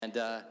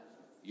And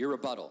your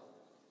rebuttal,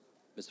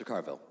 Mr.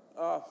 Carville.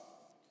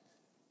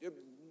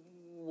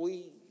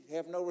 We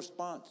have no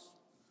response.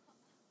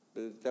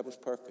 But that was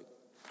perfect.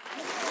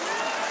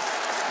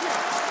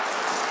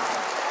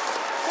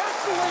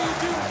 That's the way you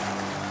do it.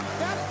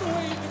 That's the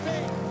way you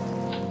debate.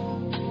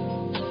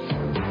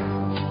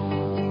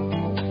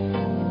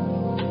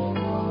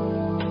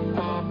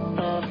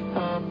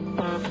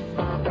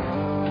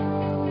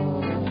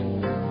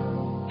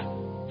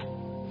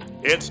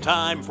 It's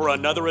time for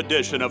another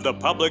edition of the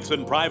Publics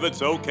and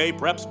Privates OK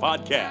Preps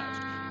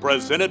podcast,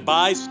 presented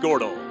by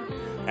Squirtle.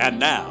 And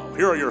now,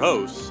 here are your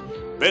hosts,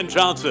 Ben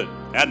Johnson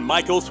and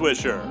Michael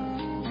Swisher.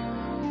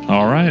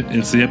 All right,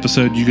 it's the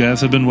episode you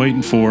guys have been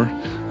waiting for.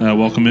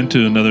 Welcome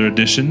into another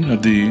edition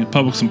of the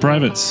Publics and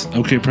Privates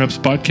OK Preps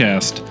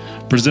podcast,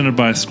 presented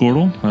by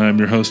Squirtle. I'm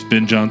your host,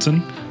 Ben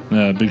Johnson.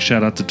 Big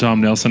shout out to Tom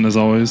Nelson, as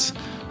always.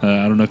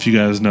 I don't know if you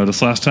guys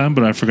noticed last time,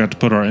 but I forgot to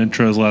put our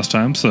intros last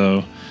time,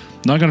 so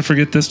not going to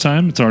forget this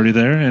time. It's already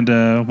there. And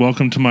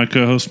welcome to my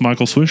co-host,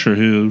 Michael Swisher,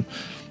 who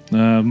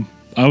I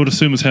would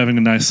assume is having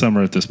a nice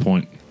summer at this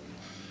point.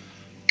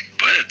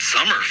 But it's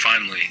summer,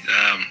 finally.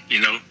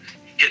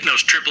 Hitting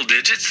those triple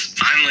digits,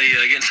 finally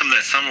getting some of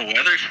that summer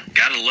weather.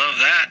 Gotta love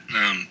that.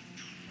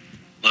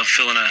 Love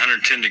feeling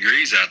 110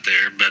 degrees out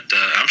there. But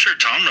I'm sure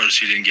Tom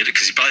noticed you didn't get it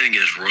because he probably didn't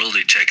get his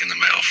royalty check in the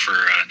mail for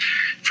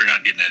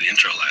not getting that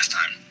intro last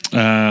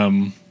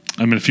time.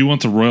 If he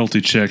wants a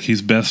royalty check,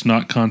 he's best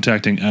not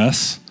contacting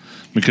us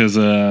because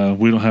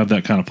we don't have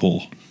that kind of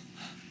pull.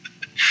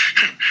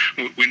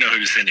 We know who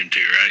to send him to,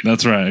 right?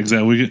 That's right,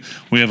 exactly.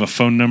 We have a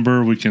phone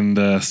number we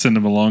can send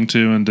him along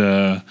to, and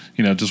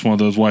just one of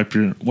those wipe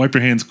your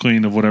hands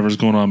clean of whatever's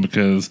going on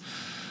because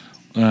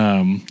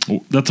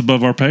that's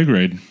above our pay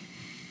grade.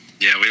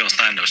 Yeah, we don't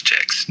sign those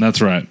checks.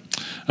 That's right.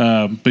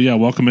 But yeah,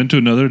 welcome into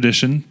another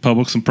edition,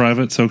 Publics and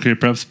Privates OK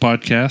Preps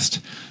podcast.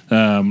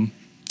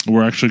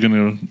 We're actually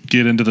going to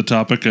get into the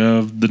topic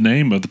of the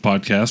name of the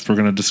podcast. We're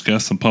going to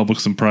discuss some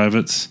Publics and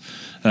Privates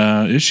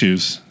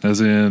issues,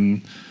 as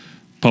in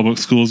public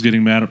schools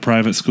getting mad at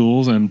private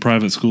schools and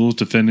private schools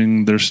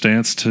defending their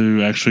stance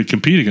to actually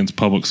compete against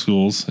public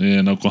schools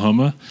in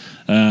Oklahoma.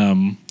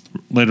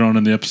 Later on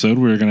in the episode,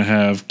 we're going to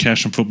have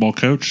Cashion football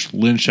coach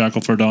Lynn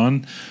Shackelford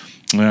on.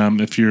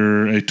 If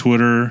you're a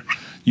Twitter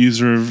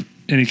user of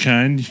any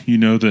kind, you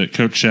know that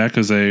Coach Shack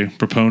is a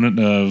proponent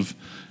of,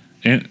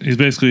 he's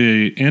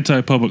basically an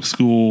anti-public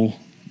school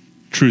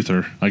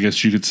truther, I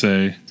guess you could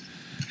say.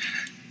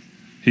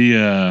 He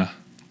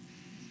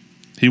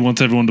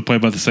wants everyone to play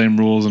by the same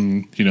rules,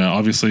 and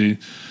obviously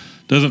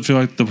doesn't feel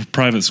like the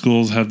private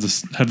schools have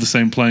the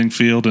same playing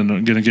field. And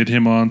I'm going to get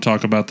him on,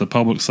 talk about the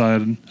public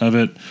side of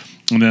it,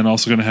 and then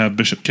also going to have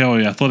Bishop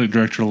Kelly, athletic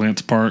director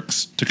Lance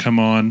Parks, to come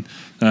on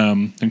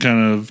and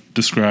kind of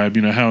describe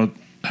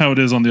how it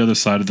is on the other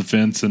side of the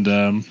fence. And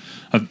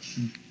I've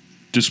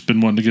just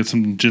been wanting to get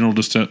some general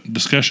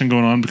discussion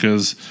going on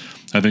because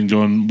I think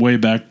going way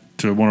back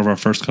to one of our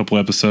first couple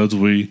episodes,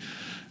 it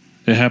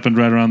happened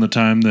right around the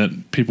time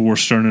that people were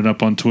stirring it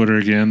up on Twitter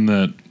again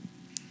that,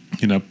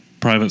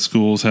 private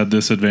schools had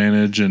this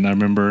advantage. And I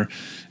remember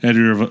Eddie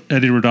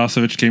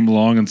Radosevich came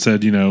along and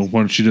said, why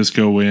don't you just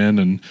go in?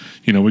 And,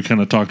 we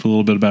kind of talked a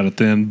little bit about it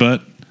then.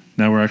 But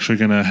now we're actually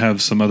going to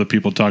have some other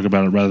people talk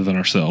about it rather than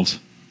ourselves.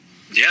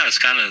 Yeah,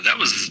 that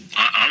was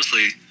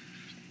honestly,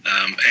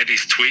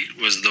 Eddie's tweet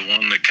was the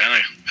one that kind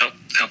of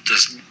helped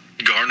us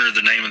garner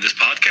the name of this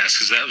podcast,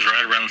 because that was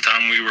right around the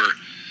time we were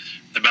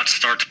about to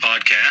start the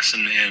podcast,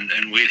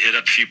 and we had hit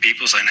up a few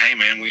people saying, "Hey,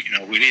 man, we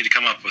need to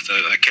come up with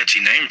a catchy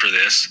name for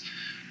this."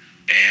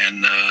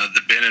 And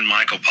the Ben and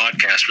Michael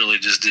podcast really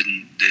just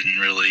didn't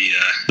really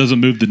doesn't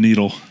move the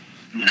needle.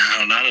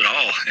 No, not at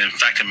all. In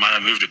fact, it might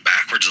have moved it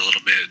backwards a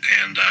little bit.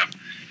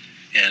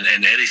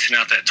 And Eddie sent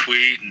out that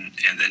tweet, and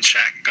then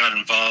Shaq got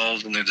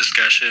involved in the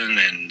discussion,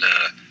 and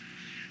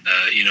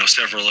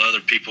several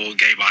other people.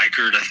 Gabe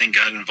Eichert, I think,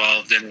 got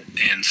involved in it,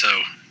 and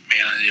so.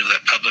 Man,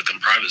 that public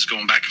and privates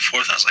going back and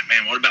forth. I was like,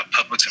 man, what about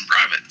publics and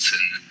privates?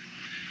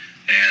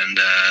 And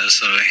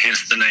so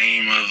hence the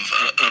name of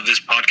this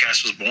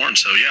podcast was born.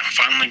 So yeah,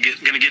 finally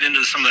going to get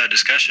into some of that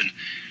discussion.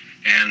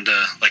 And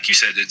like you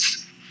said,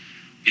 it's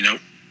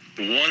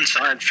one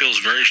side feels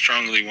very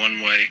strongly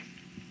one way,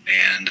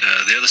 and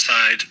the other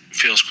side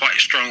feels quite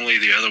strongly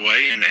the other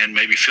way, and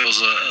maybe feels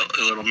a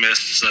little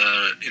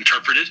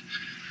misinterpreted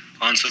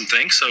on some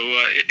things. So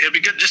it'd be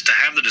good just to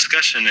have the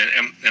discussion,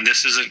 and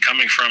this isn't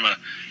coming from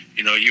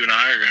you and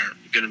I are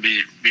going to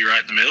be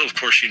right in the middle. Of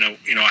course, I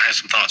have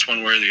some thoughts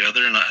one way or the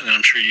other, and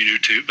I'm sure you do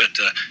too. But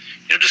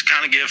just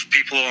kind of give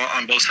people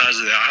on both sides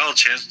of the aisle a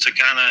chance to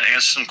kind of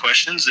answer some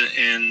questions,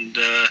 and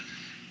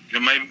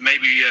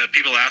maybe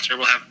people out there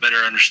will have a better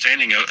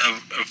understanding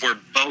of where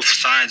both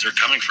sides are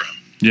coming from.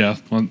 Yeah.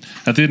 Well,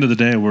 at the end of the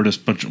day, we're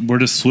just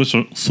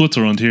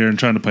Switzerland here and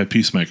trying to play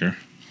peacemaker.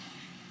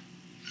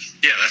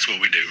 Yeah, that's what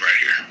we do right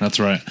here. That's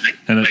right.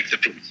 Make the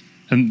peace.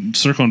 And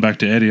circling back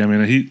to Eddie,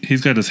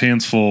 he's got his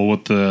hands full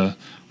with the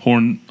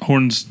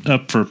horns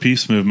up for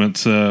peace movement.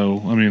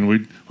 So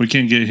we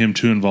can't get him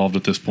too involved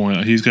at this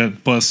point. He's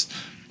got plus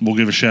we'll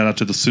give a shout out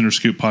to the Sooner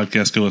Scoop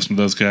podcast. Go listen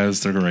to those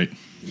guys; they're great.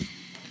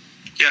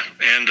 Yeah,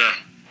 and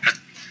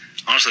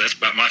honestly, that's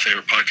about my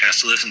favorite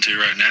podcast to listen to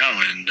right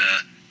now. And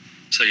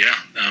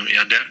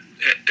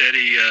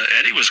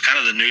Eddie was kind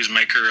of the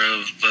newsmaker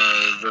of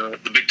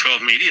the Big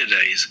 12 media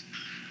days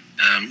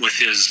with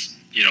his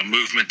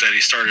movement that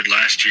he started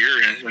last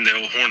year, and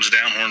the horns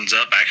down, horns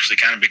up actually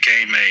kind of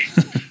became a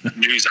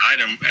news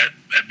item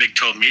at Big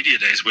 12 media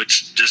days,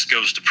 which just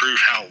goes to prove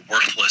how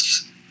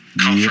worthless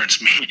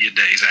conference media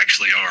days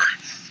actually are.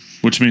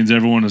 Which means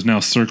everyone is now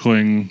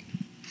circling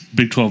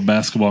Big 12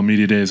 basketball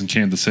media days in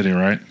Kansas City,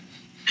 right?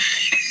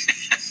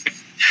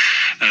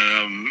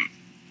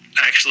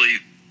 Actually,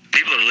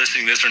 people that are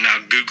listening to this are now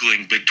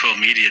Googling Big 12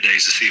 media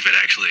days to see if it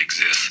actually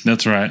exists.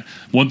 That's right.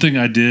 One thing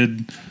I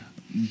didn't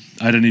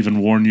even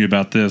warn you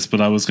about this,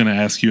 but I was going to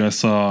ask you. I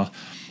saw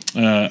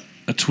a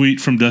tweet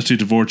from Dusty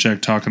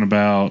Dvorak talking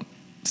about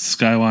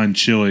Skyline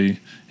Chili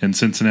in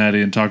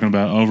Cincinnati and talking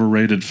about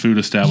overrated food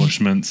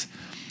establishments.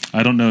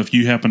 I don't know if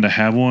you happen to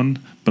have one,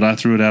 but I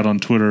threw it out on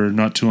Twitter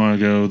not too long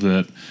ago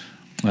that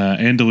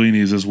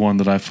Andolini's is one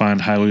that I find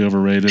highly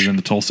overrated in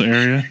the Tulsa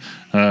area.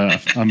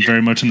 I'm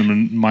very much in the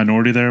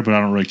minority there, but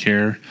I don't really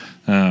care.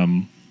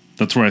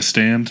 That's where I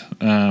stand.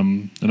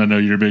 And I know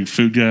you're a big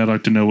food guy. I'd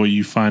like to know what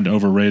you find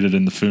overrated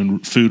in the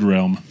food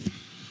realm.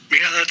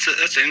 Yeah,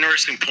 that's an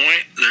interesting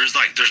point. There's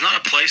not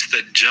a place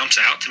that jumps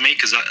out to me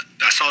because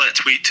I saw that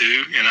tweet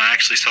too, and I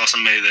actually saw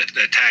somebody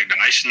that tagged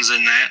Ishins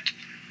in that.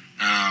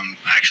 I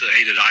actually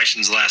ate at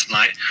Ishins last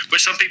night, but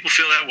some people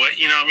feel that way.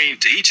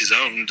 To each his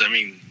own.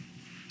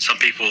 Some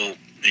people,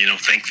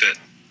 think that,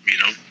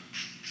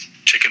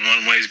 chicken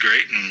one way is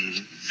great,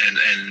 and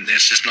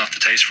it's just not the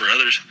taste for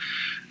others.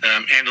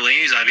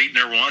 Andolini's, I've eaten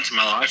there once in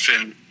my life,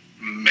 and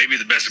maybe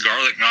the best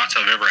garlic knots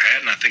I've ever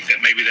had, and I think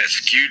that maybe that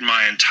skewed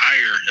my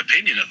entire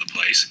opinion of the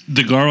place.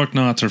 The garlic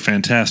knots are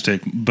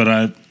fantastic, but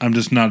I'm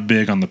just not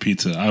big on the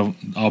pizza.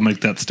 I'll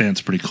make that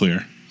stance pretty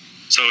clear.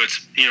 So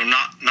it's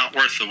not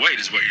worth the wait,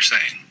 is what you're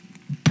saying.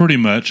 Pretty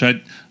much.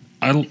 I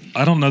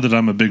don't know that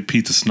I'm a big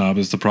pizza snob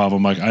is the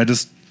problem. Like I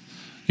just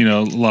a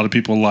lot of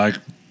people like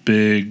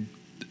big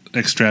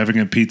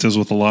extravagant pizzas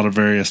with a lot of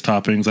various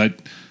toppings.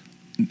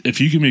 If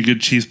you give me a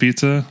good cheese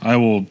pizza, I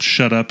will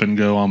shut up and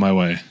go on my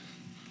way.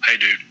 Hey,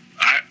 dude,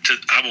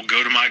 I will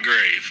go to my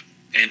grave.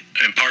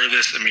 And part of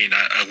this,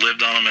 I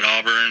lived on them at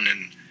Auburn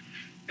and,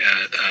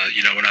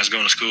 when I was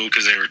going to school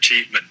because they were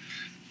cheap. But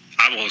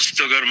I will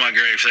still go to my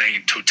grave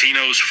saying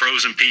Totino's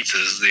frozen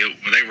pizzas, they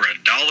were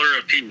 $1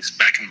 a piece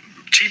back in,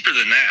 cheaper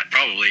than that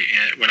probably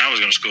when I was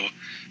going to school.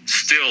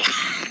 Still,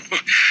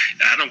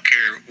 I don't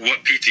care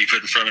what pizza you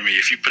put in front of me.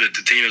 If you put a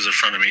Totino's in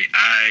front of me,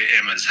 I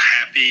am as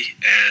happy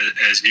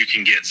as you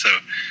can get. So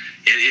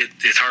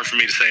it's hard for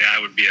me to say I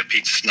would be a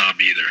pizza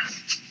snob either.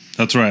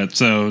 That's right.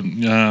 So,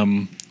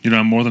 I'm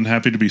more than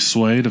happy to be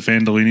swayed if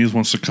Andolini's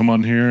wants to come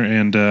on here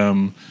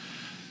and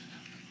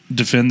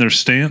defend their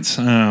stance.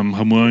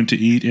 I'm willing to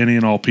eat any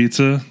and all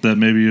pizza that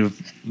maybe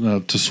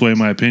to sway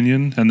my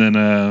opinion. And then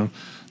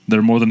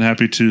they're more than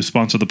happy to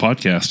sponsor the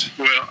podcast.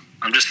 Well,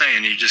 I'm just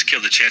saying, you just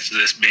killed the chance of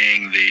this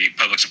being the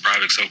Publics and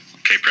Privates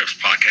OK Preps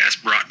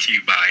podcast brought to you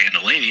by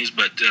Andolini's,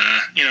 but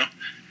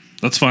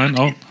that's fine.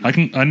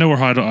 I know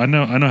how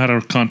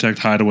to contact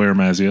Hideaway or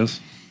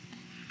Mazzia's.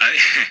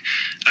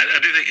 I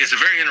do think it's a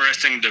very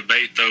interesting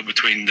debate though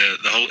between the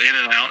whole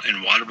In-N-Out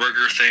and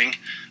Whataburger thing.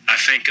 I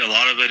think a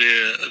lot of it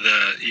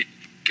is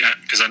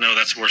because I know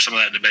that's where some of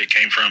that debate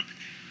came from.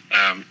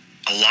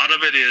 A lot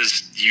of it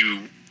is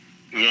you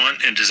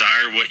want and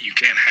desire what you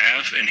can't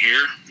have, and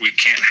here we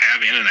can't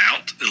have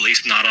In-N-Out, at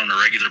least not on a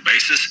regular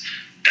basis.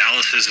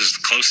 Dallas is as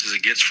close as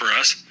it gets for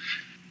us,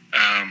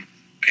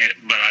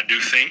 but I do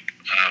think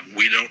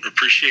we don't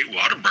appreciate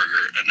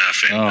Whataburger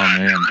enough, and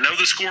I know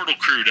the Squirtle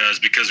crew does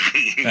because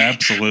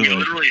absolutely we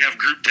literally have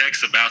group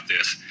texts about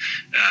this.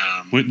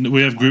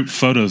 We have group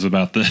photos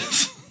about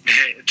this.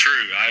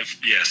 True,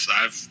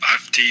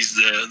 I've teased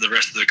the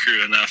rest of the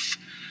crew enough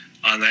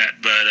on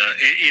that, but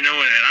and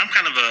I'm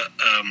kind of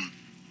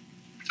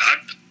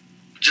I've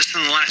just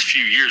in the last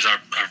few years,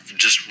 I've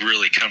just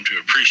really come to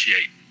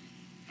appreciate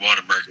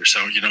Whataburger.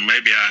 So,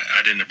 maybe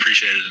I didn't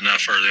appreciate it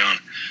enough early on.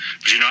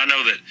 But, I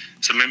know that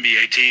some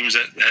NBA teams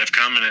that have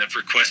come and have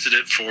requested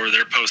it for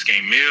their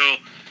post-game meal.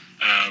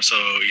 So,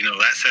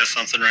 that says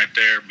something right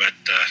there. But,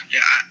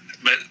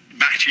 but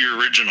back to your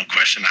original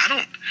question, I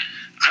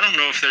don't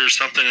know if there's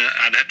something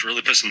I'd have to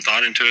really put some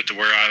thought into it to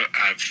where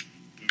I've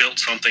built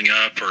something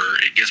up or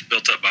it gets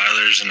built up by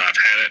others and I've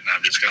had it and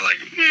I've just got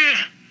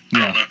I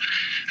don't know.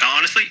 Now,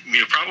 honestly,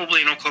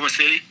 probably in Oklahoma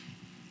City,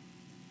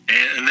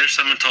 and there's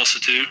some in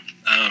Tulsa too.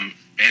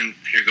 And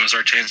here goes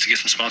our chance to get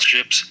some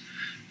sponsorships.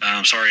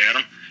 Sorry,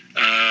 Adam.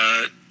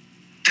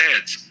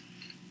 Ted's.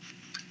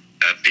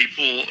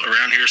 People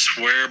around here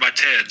swear by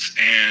Ted's,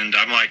 and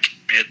I'm like,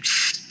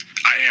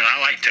 I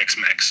like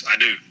Tex-Mex, I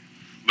do,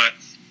 but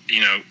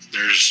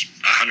there's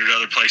 100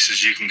 other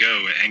places you can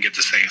go and get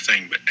the same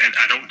thing, and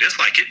I don't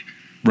dislike it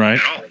right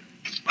at all.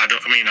 I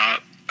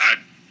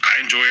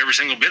I enjoy every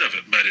single bit of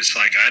it, but it's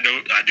like I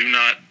do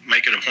not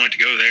make it a point to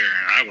go there,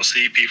 and I will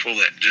see people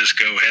that just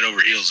go head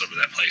over heels over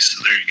that place.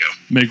 So there you go.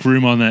 Make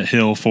room on that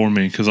hill for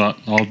me, because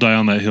I'll die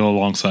on that hill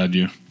alongside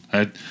you.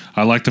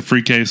 I like the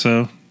free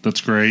queso.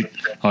 That's great.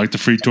 I like the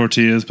free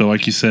tortillas, but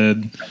like you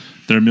said,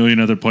 there are a million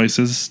other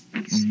places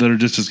that are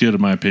just as good,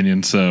 in my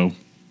opinion. So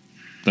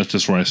that's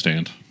just where I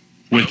stand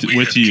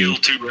with you.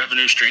 Killed 2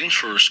 revenue streams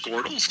for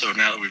Squirtle, so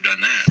now that we've done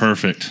that,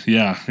 perfect.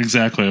 Yeah,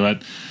 exactly.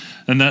 Right.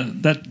 And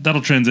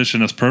that'll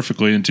transition us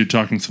perfectly into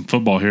talking some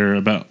football here.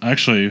 About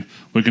actually,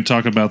 we can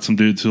talk about some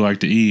dudes who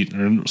like to eat,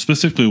 or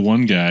specifically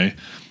one guy,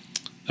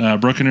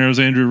 Broken Arrow's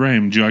Andrew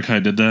Rame. Do you like how I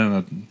did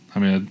that? I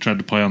mean, I tried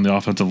to play on the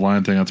offensive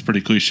line thing. That's pretty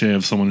cliche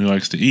of someone who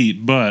likes to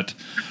eat, but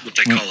what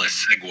they call a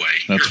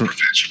segue. That's You're a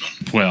professional.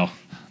 Well,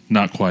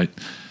 not quite.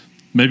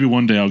 Maybe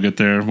one day I'll get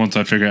there once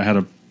I figure out how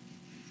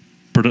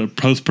to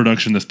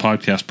post-production this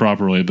podcast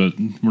properly, but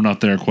we're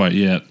not there quite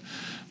yet.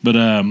 But,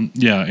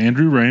 yeah,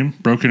 Andrew Rame,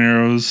 Broken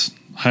Arrow's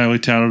highly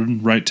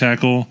touted right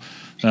tackle,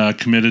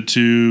 committed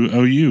to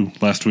OU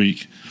last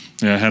week.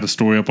 I had a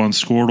story up on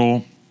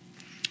Squirtle.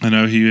 I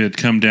know he had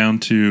come down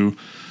to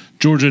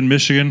Georgia and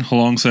Michigan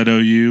alongside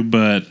OU,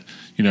 but,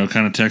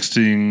 kind of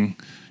texting,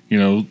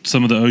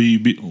 some of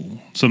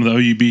the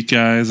OU beat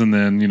guys, and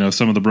then,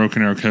 some of the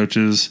Broken Arrow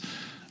coaches.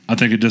 I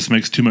think it just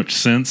makes too much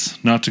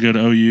sense not to go to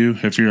OU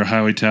if you're a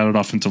highly touted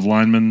offensive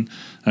lineman.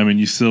 I mean,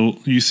 you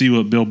see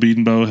what Bill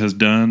Bedenbaugh has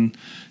done.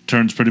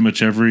 Turns pretty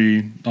much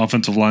every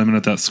offensive lineman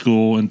at that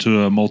school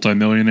into a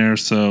multimillionaire.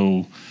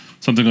 So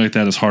something like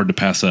that is hard to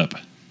pass up.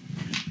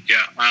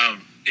 Yeah,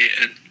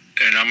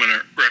 and I'm going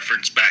to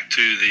reference back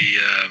to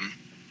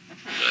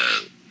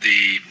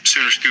the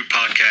Sooner Scoop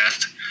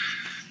podcast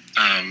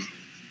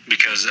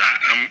because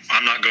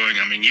I'm not going.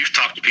 I mean, you've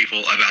talked to people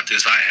about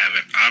this. I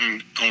haven't.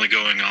 I'm only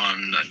going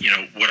on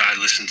what I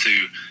listen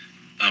to.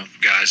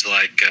 Guys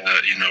like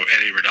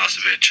Eddie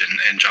Radosevich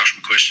and Josh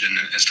McCuistion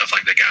and stuff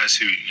like that. Guys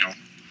who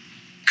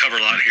cover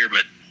a lot here,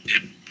 but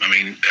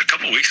a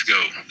couple of weeks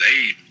ago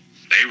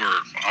they were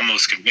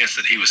almost convinced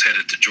that he was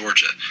headed to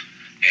Georgia,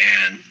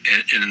 and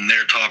in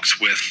their talks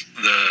with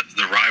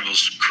the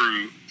Rivals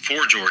crew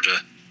for Georgia,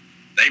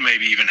 they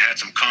maybe even had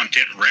some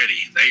content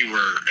ready. They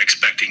were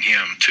expecting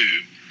him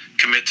to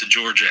commit to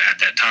Georgia at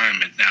that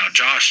time. And now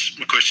Josh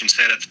McCuistion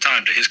said at the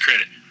time, to his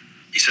credit,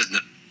 he says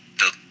that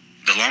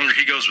the longer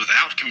he goes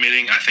without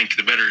committing, I think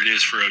the better it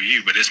is for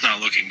OU, but it's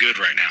not looking good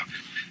right now.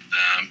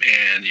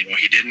 And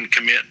he didn't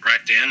commit right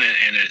then,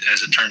 and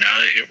as it turned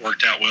out, it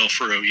worked out well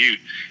for OU.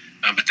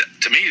 But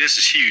to me, this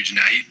is huge.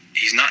 Now,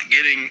 he's not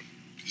getting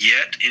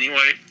yet,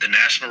 anyway, the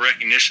national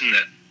recognition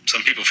that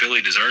some people feel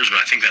he deserves, but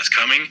I think that's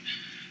coming.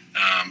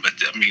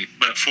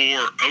 But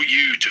for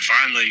OU to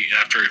finally,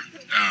 after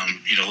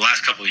the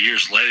last couple of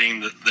years, letting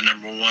the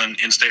number 1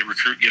 in-state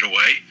recruit get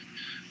away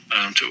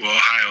to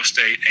Ohio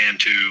State and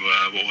to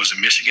what was it,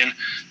 Michigan?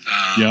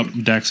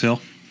 Dax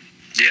Hill.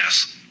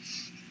 Yes.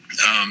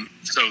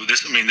 So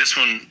this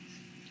one,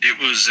 it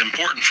was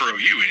important for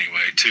OU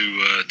anyway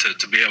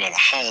to be able to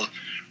haul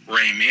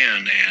Rame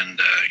in, and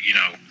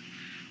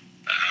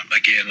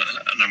again,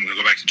 and I'm going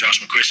to go back to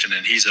Josh McCuistion,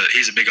 and he's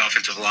a big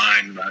offensive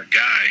line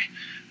guy,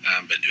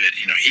 but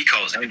he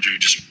calls Andrew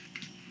just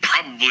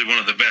probably one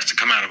of the best to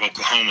come out of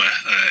Oklahoma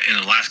in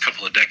the last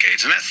couple of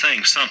decades, and that's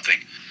saying something.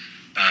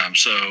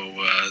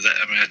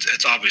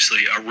 It's obviously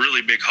a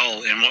really big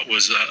haul in what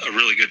was a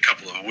really good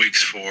couple of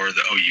weeks for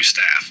the OU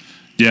staff.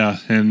 Yeah,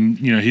 and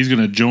he's going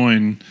to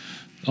join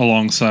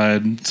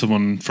alongside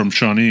someone from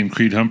Shawnee and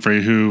Creed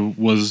Humphrey, who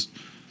was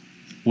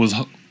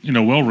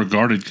well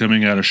regarded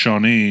coming out of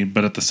Shawnee,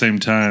 but at the same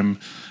time,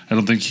 I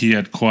don't think he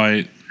had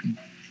quite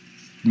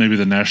maybe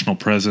the national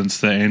presence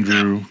that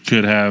Andrew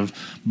could have.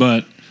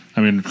 But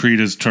Creed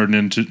has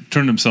turned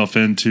himself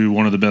into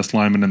one of the best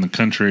linemen in the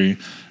country,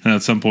 and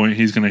at some point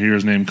he's going to hear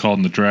his name called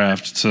in the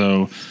draft.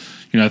 So,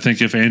 I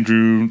think if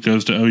Andrew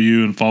goes to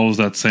OU and follows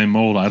that same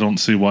mold, I don't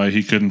see why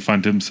he couldn't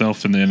find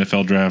himself in the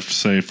NFL draft,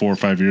 say 4 or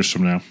 5 years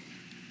from now.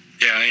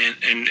 Yeah,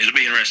 and it'll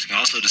be interesting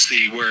also to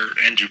see where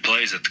Andrew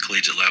plays at the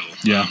collegiate level.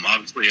 Yeah.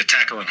 Obviously a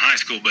tackle in high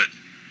school, but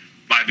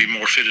might be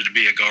more fitted to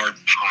be a guard,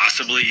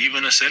 possibly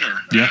even a center,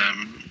 at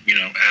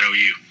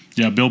OU.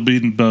 Yeah, Bill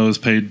Bedenbaugh has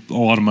paid a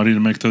lot of money to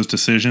make those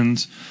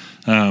decisions.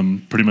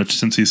 Pretty much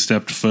since he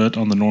stepped foot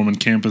on the Norman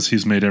campus,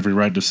 he's made every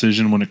right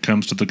decision when it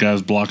comes to the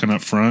guys blocking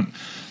up front.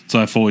 So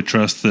I fully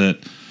trust that,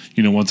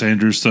 once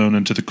Andrew's thrown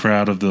into the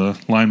crowd of the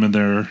linemen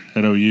there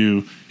at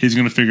OU, he's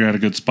going to figure out a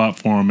good spot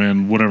for him,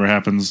 and whatever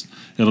happens,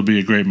 it'll be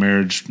a great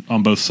marriage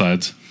on both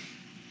sides.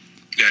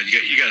 Yeah,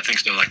 you got to think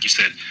so. Like you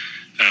said,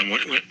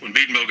 when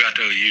Bedenbaugh got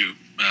to OU,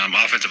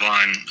 offensive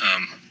line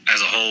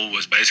as a whole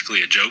was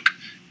basically a joke,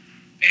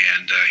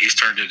 and he's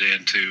turned it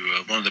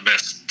into one of the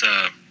best,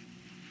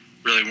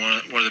 really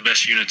one of the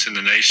best units in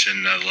the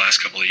nation the last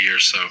couple of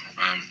years. So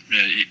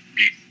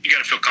you got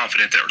to feel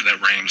confident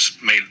that Rams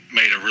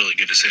made a really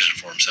good decision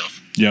for himself.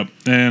 Yep,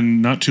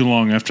 and not too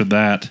long after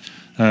that,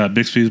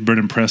 Bixby's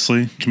Brendan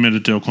Presley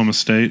committed to Oklahoma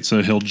State,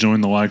 so he'll join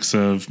the likes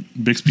of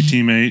Bixby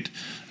teammate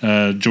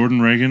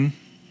Jordan Reagan,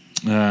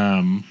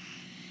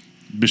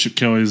 Bishop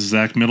Kelly's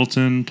Zach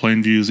Middleton,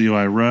 Plainview's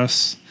Eli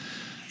Russ,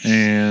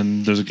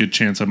 and there's a good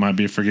chance I might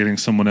be forgetting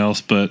someone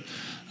else, but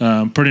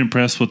I'm pretty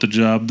impressed with the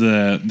job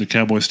that the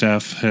Cowboy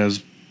staff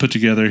has put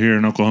together here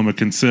in Oklahoma,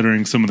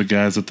 considering some of the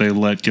guys that they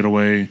let get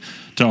away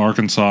to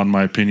Arkansas, in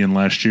my opinion,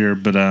 last year.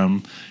 But,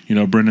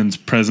 Brendan's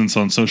presence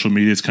on social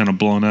media has kind of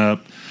blown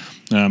up.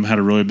 Had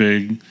a really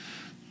big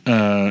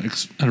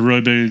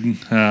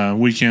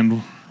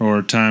weekend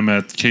or time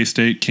at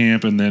K-State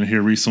camp, and then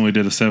here recently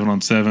did a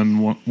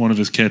 7-on-7. One of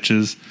his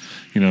catches,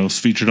 was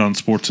featured on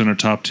SportsCenter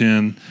Top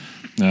 10.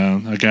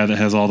 A guy that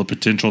has all the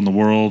potential in the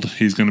world.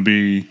 He's going to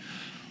be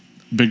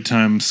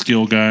big-time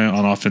skill guy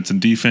on offense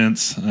and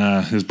defense.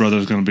 His brother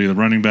is going to be the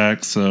running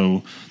back,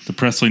 so the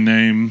Presley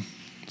name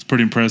is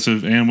pretty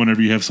impressive. And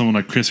whenever you have someone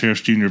like Chris Harris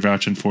Jr.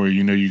 vouching for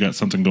you, you got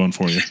something going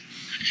for you.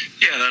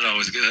 Yeah, that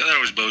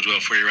always bodes well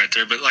for you right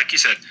there. But like you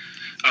said,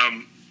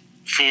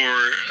 for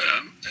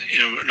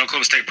an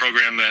Oklahoma State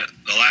program that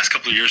the last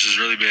couple of years has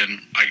really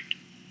been,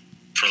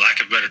 for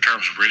lack of better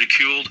terms,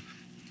 ridiculed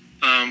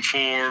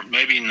for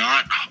maybe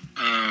not,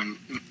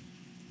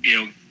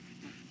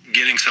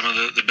 getting some of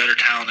the better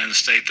talent in the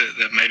state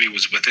that maybe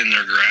was within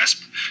their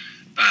grasp,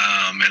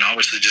 and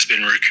obviously just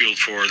been ridiculed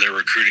for their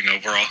recruiting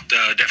overall.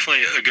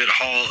 Definitely a good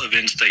haul of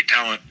in-state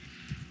talent.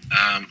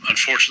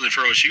 Unfortunately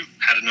for OSU,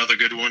 had another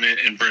good one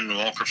in Brendan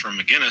Walker from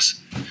McGinnis,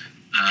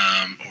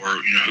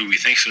 who we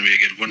think is going to be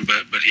a good one,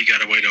 but he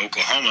got away to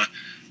Oklahoma.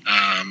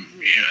 I'm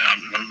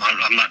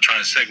not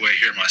trying to segue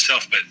here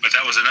myself, but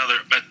that was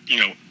another. But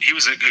he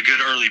was a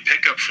good early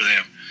pickup for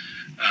them.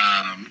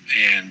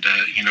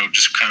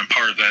 Just kind of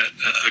part of that,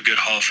 a good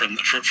haul for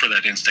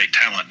that in-state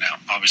talent. Now,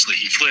 obviously,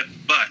 he flipped,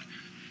 but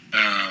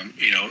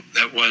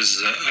that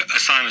was a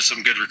sign of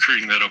some good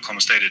recruiting that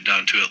Oklahoma State had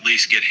done to at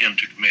least get him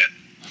to commit.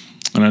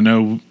 And I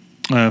know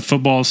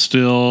football's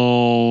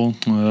still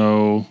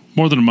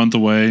more than a month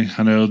away.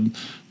 I know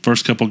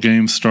first couple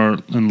games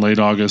start in late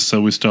August,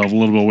 so we still have a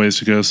little bit of ways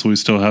to go. So we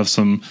still have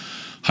some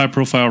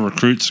high-profile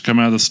recruits come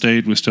out of the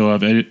state. We still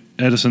have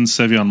Edison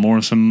Sevion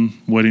Morrison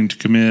waiting to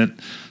commit.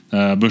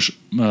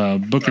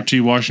 Booker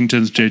T.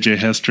 Washington's J.J.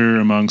 Hester,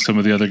 among some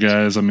of the other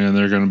guys. I mean,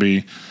 there are going to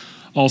be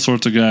all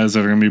sorts of guys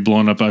that are going to be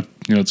blown up.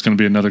 It's going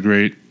to be another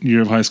great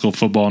year of high school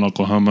football in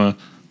Oklahoma.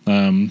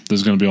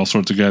 There's going to be all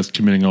sorts of guys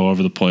committing all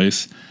over the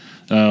place.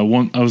 I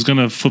was going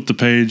to flip the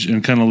page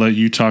and kind of let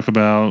you talk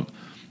about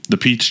the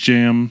Peach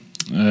Jam.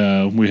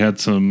 We had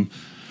some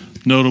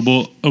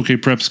notable OK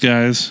Preps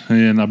guys,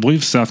 and I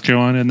believe South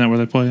Carolina, isn't that where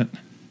they play it?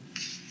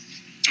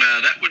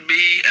 That would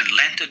be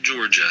Atlanta,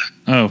 Georgia.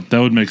 Oh, that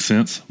would make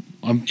sense.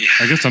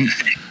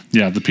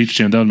 The Peach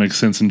Jam, that would make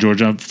sense in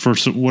Georgia. For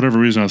whatever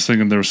reason, I was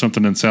thinking there was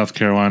something in South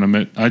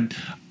Carolina.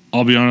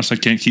 I'll be honest, I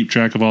can't keep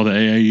track of all the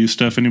AAU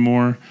stuff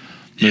anymore.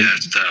 Yeah,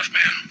 it's tough,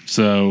 man.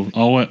 So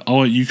I'll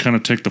let you kind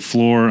of take the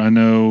floor. I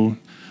know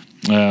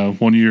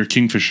one of your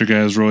Kingfisher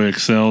guys really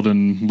excelled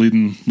in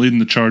leading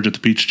the charge at the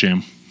Peach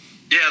Jam.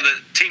 Yeah, the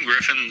Team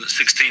Griffin, the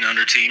 16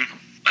 under team,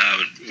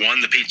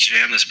 won the Peach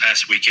Jam this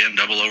past weekend,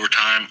 double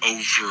overtime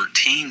over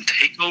Team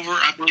Takeover,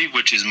 I believe,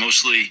 which is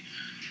mostly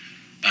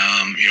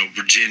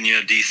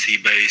Virginia,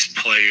 DC-based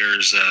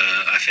players,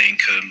 I think,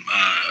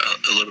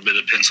 a little bit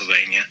of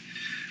Pennsylvania.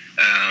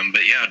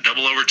 But yeah,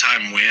 double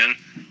overtime win.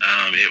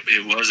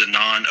 It was a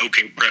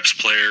non-OK Preps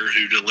player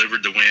who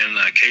delivered the win.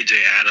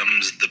 KJ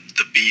Adams,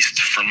 the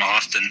beast from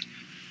Austin,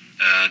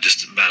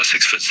 just about a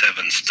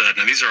 6'7" stud.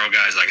 Now these are all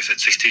guys, like I said,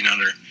 16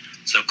 under,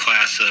 so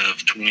class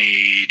of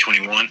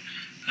 2021.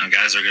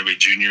 Guys are going to be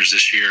juniors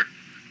this year,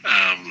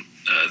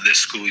 this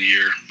school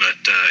year. But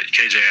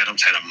KJ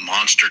Adams had a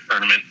monster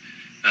tournament.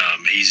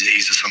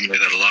 He's somebody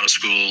that a lot of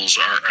schools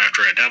are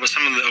after right now. But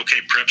some of the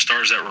OK Prep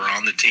stars that were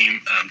on the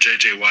team,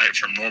 J.J. White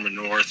from Norman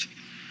North,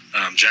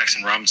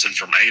 Jackson Robinson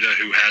from Ada,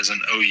 who has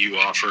an OU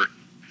offer,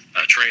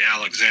 Trey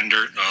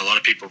Alexander. A lot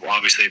of people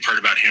obviously have heard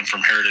about him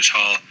from Heritage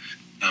Hall.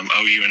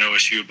 OU and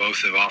OSU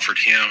both have offered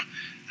him.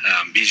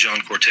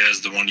 Bijan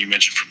Cortez, the one you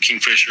mentioned from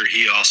Kingfisher,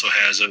 he also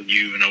has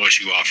OU and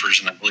OSU offers,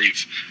 and I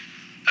believe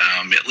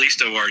at least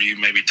ORU,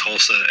 maybe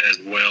Tulsa as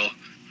well,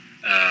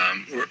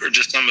 or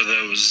just some of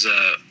those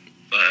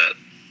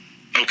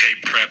OK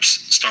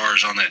Preps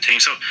stars on that team.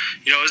 So,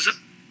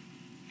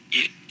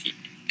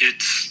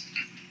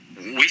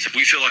 we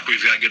feel like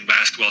we've got good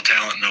basketball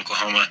talent in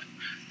Oklahoma.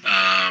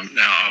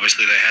 Now,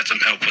 obviously, they had some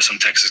help with some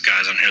Texas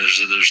guys on here.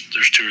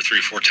 There's 2 or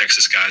 3, 4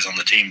 Texas guys on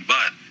the team,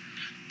 but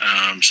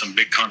some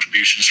big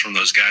contributions from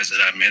those guys that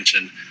I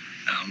mentioned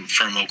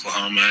from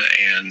Oklahoma,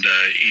 and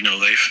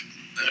they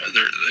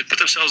put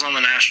themselves on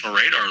the national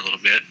radar a little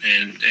bit,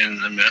 and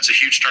I mean, that's a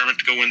huge tournament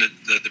to go win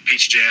the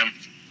Peach Jam.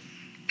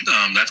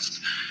 That's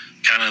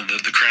kind of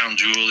the crown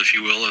jewel, if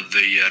you will, of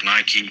the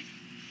Nike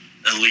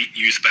Elite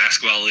Youth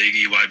Basketball League,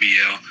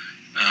 EYBL,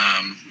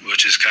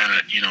 which is kind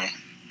of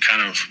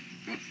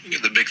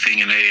the big thing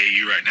in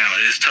AAU right now.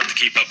 It is tough to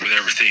keep up with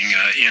everything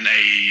in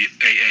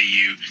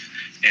AAU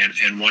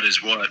and what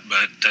is what,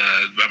 but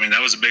I mean,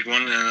 that was a big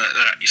one.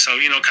 So,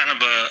 kind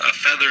of a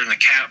feather in the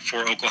cap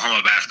for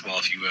Oklahoma basketball,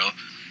 if you will.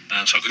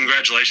 So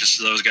congratulations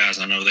to those guys.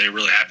 I know they're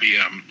really happy.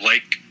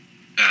 Blake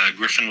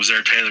Griffin was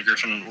there. Taylor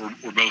Griffin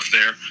were both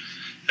there,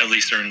 at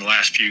least during the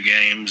last few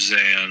games.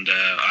 And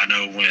I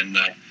know when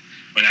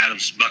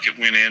Adams' bucket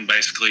went in,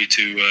 basically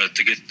to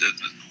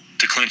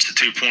clinch the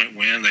 2-point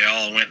win, they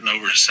all went and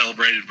over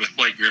celebrated with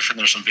Blake Griffin.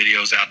 There's some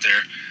videos out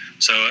there.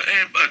 So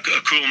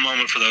a cool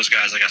moment for those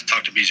guys. I got to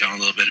talk to Bijan a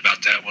little bit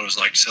about that, what it was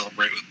like to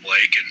celebrate with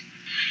Blake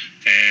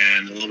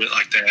and a little bit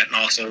like that. And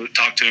also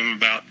talk to him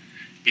about,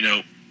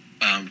 2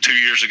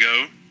 years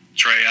ago,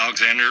 Trey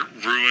Alexander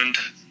ruined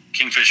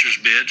Kingfisher's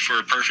bid for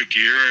a perfect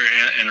year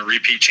and a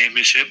repeat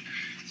championship.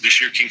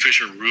 This year,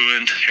 Kingfisher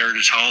ruined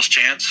Heritage Hall's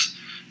chance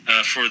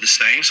for the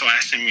same. So I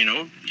asked him,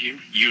 you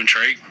and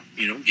Trey,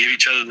 give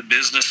each other the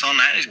business on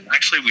that. He said,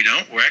 actually, we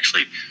don't. We're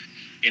actually,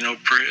 we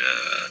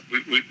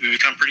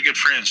become pretty good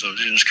friends. So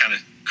it's just kind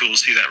of cool to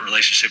see that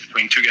relationship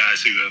between two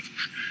guys who have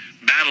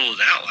battled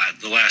it out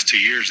the last 2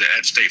 years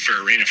at State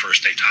Fair Arena for a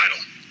state title.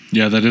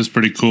 Yeah, that is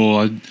pretty cool.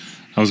 I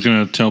was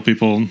going to tell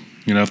people,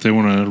 if they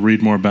want to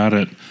read more about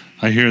it,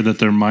 I hear that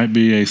there might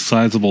be a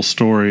sizable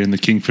story in the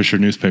Kingfisher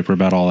newspaper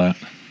about all that.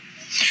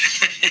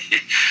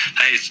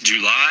 Hey, it's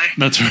July.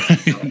 That's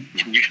right.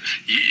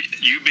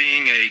 You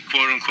being a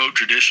quote-unquote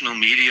traditional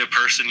media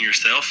person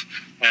yourself,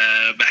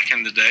 back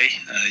in the day,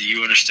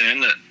 you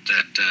understand that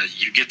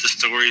you get the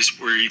stories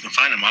where you can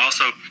find them. I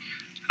also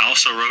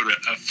wrote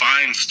a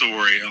fine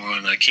story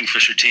on a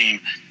Kingfisher team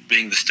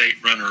being the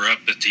state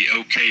runner-up at the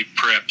OK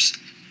Preps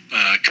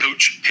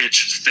Coach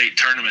Pitch State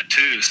Tournament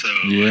too. So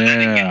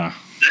yeah.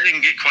 That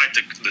didn't get quite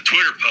the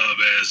Twitter pub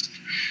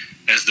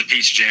as the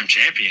Peach Jam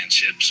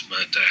Championships,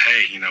 but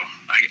hey,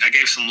 I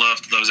gave some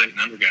love to those 8 and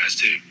under guys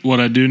too.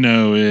 What I do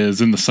know is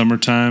in the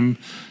summertime,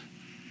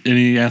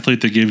 any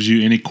athlete that gives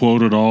you any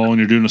quote at all when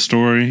you're doing a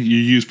story, you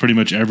use pretty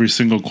much every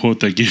single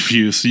quote they give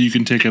you, so you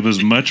can take up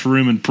as much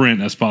room in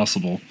print as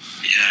possible.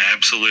 Yeah,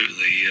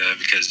 absolutely,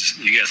 because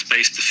you got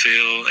space to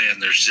fill,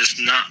 and there's just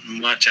not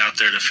much out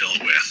there to fill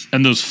it with.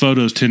 And those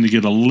photos tend to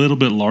get a little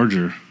bit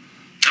larger.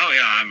 Oh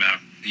yeah,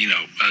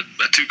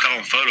 a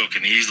 2-column photo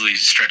can easily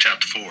stretch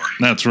out to 4.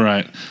 That's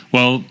right.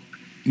 Well,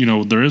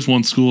 there is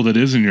one school that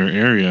is in your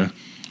area,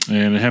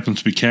 and it happens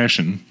to be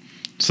Cashion.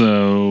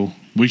 So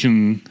we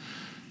can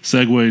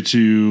segue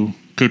to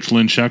Coach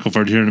Lynn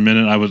Shackelford here in a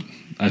minute.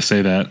 I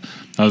say that.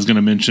 I was going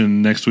to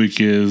mention next week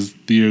is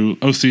the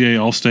OCA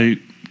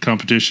All-State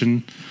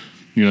competition.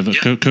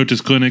 The Coaches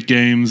Clinic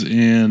games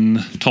in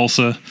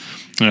Tulsa,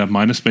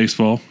 minus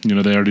baseball. They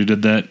already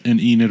did that in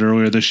Enid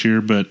earlier this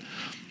year, but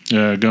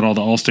got all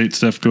the All-State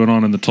stuff going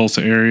on in the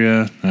Tulsa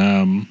area.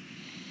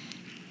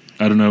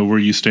 I don't know where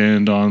you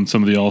stand on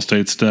some of the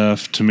All-State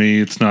stuff. To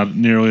me, it's not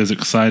nearly as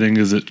exciting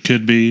as it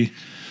could be.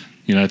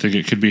 I think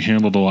it could be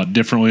handled a lot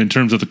differently in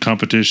terms of the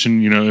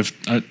competition. If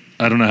I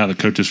don't know how the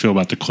coaches feel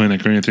about the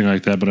clinic or anything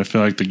like that, but I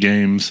feel like the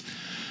games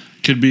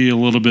could be a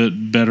little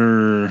bit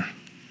better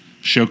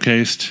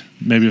showcased,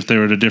 maybe if they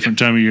were at a different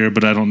time of year,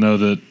 but I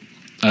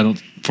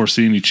don't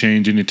foresee any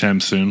change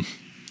anytime soon.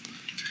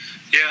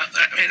 Yeah,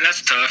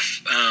 that's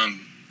tough.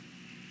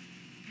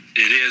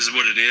 It is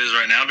what it is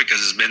right now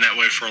because it's been that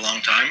way for a long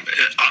time.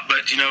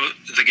 But,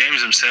 the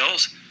games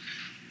themselves,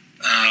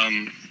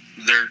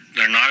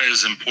 they're not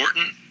as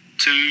important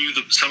to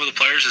some of the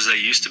players as they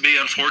used to be,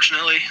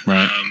 unfortunately.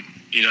 Right.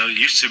 It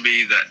used to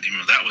be that,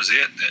 that was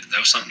it. That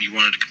was something you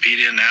wanted to compete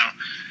in. Now,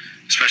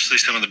 especially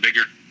some of the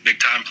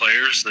big-time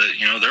players that,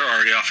 they're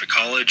already off at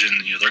college,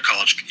 and, their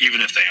college,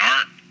 even if they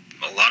aren't,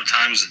 a lot of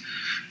times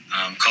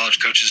college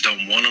coaches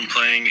don't want them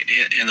playing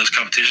in those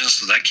competitions,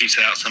 so that keeps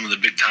out some of the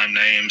big-time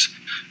names.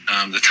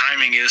 The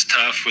timing is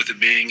tough with it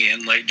being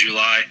in late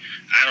July.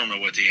 I don't know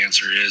what the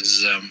answer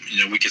is.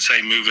 We could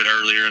say move it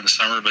earlier in the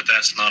summer, but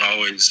that's not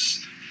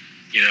always,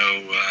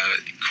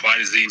 quite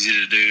as easy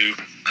to do.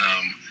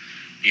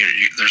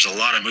 There's a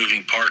lot of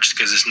moving parts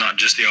because it's not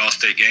just the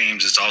All-State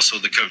games. It's also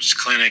the Coaches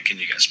Clinic, and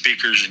you got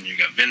speakers, and you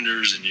got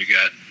vendors, and you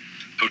got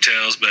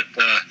hotels. But,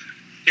 but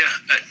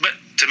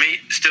to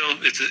me, still,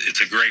 it's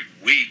a great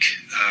week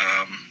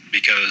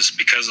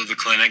because of the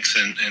clinics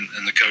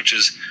and the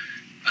coaches,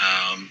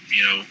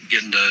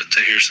 getting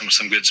to hear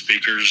some good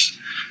speakers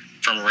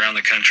from around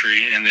the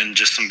country, and then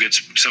just some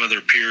of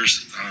their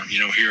peers,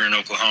 here in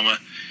Oklahoma,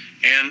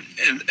 and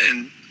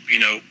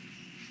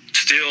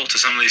still to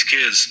some of these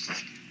kids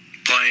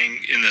playing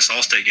in this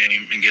All-State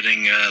game and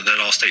getting that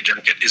All-State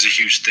jacket is a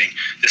huge thing.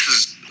 This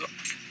is,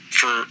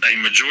 for a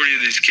majority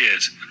of these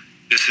kids,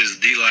 this is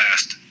the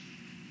last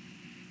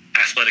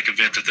athletic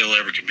event that they'll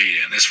ever compete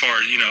in. As far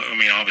as,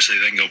 obviously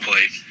they can go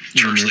play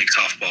church league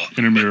softball.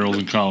 Intramurals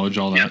in college,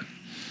 all that. Yeah.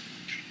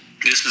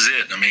 This is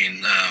it.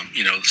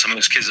 Some of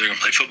those kids that are going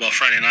to play football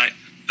Friday night,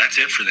 that's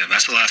it for them.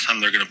 That's the last time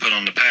they're going to put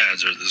on the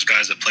pads, or those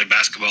guys that play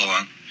basketball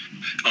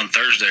on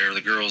Thursday, or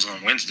the girls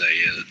on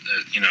Wednesday,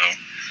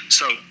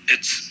 So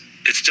it's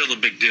still a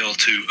big deal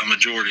to a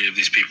majority of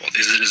these people.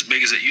 Is it as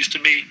big as it used to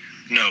be?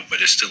 No,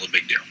 but it's still a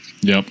big deal.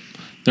 Yep.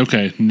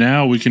 Okay,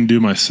 now we can do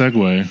my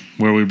segue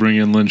where we bring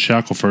in Lynn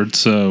Shackelford.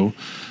 So,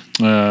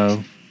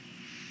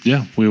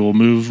 we will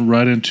move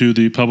right into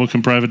the public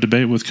and private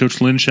debate with Coach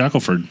Lynn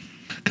Shackelford.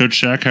 Coach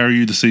Shack, how are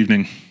you this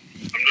evening? I'm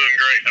doing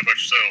great. How about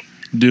yourself?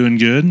 Doing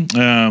good.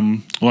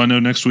 Well, I know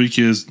next week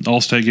is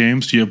All-State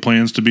games. Do you have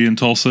plans to be in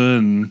Tulsa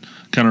and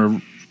kind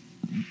of,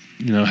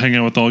 hang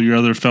out with all your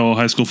other fellow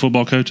high school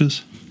football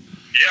coaches?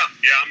 Yeah,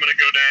 I'm going to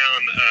go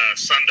down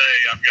Sunday.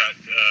 I'm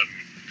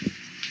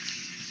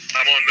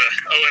on the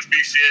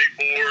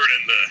OFBCA board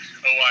and the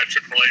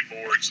OIAAA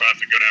board, so I have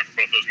to go down for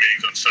both those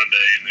meetings on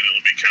Sunday, and then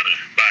it'll be kind of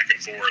back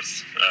and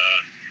forth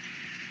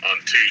on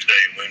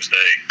Tuesday and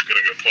Wednesday. Going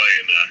to go play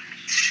in the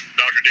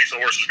Dr. Diesel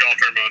Horses golf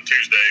tournament on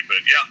Tuesday, but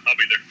yeah, I'll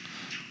be there.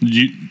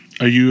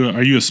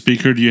 Are you a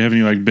speaker? Do you have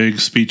any big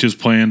speeches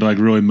planned to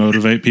really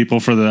motivate people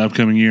for the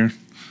upcoming year?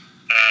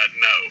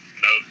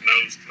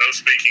 No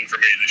speaking for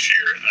me this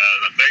year.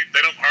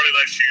 They don't hardly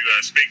let you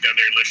speak down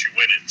there unless you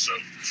win it, so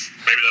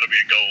maybe that'll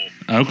be a goal.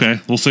 Okay,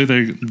 we'll see.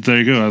 There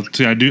you go.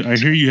 See, I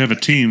hear you have a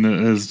team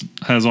that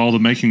has all the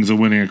makings of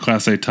winning a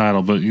Class A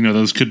title, but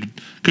those could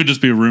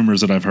just be rumors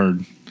that I've heard.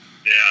 Yeah,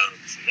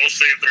 we'll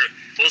see if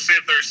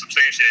they're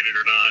substantiated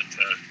or not.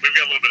 We've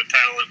got a little bit of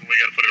talent, and we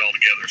got to put it all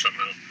together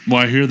somehow.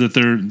 Well, I hear that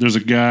there's a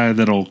guy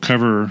that'll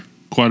cover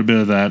quite a bit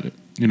of that,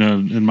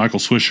 in Michael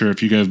Swisher,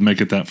 if you guys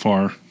make it that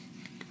far.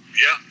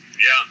 Yeah.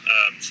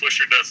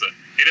 Swisher does a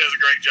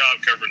great job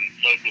covering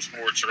local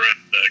sports around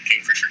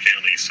Kingfisher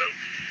County. So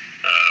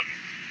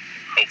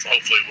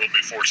hopefully we'll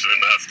be fortunate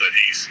enough that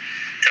he's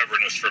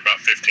covering us for about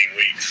 15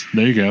 weeks.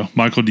 There you go,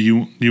 Michael. Do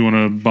you want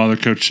to bother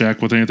Coach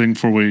Shack with anything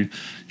before we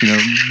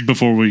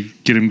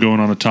get him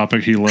going on a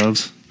topic he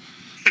loves?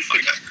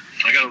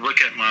 I got to look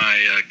at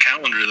my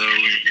calendar though,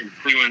 and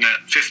see when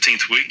that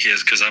 15th week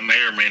is, because I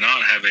may or may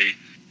not have a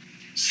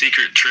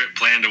secret trip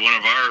planned to one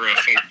of our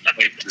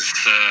places.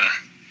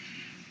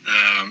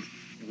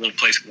 Little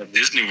place called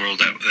Disney World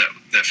that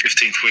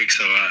 15th week,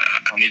 so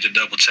I need to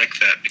double check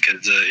that,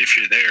 because if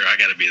you're there, I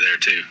got to be there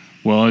too.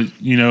 Well,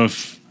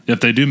 if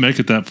they do make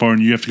it that far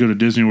and you have to go to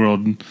Disney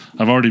World,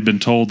 I've already been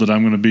told that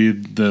I'm going to be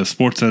the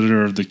sports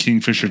editor of the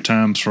Kingfisher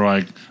Times for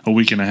a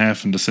week and a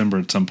half in December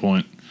at some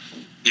point.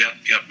 Yep.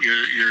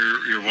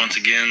 You're once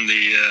again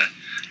the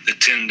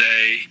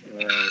 10-day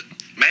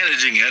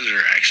managing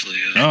editor, actually.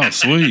 Oh,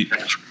 sweet.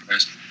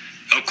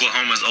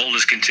 Oklahoma's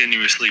oldest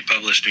continuously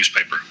published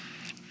newspaper.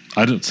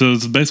 So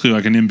it's basically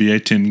like an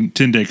NBA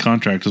 10-day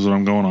contract is what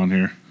I'm going on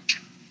here.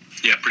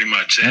 Yeah, pretty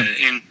much.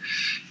 And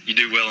you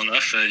do well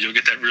enough, you'll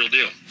get that real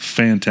deal.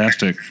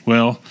 Fantastic.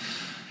 Well,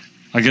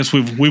 I guess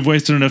we've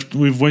wasted enough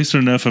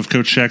of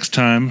Coach Shack's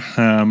time.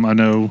 I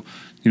know,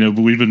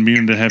 we've been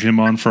meaning to have him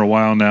on for a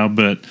while now,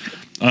 but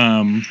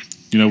we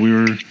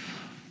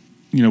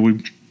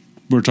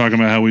were talking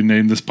about how we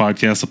named this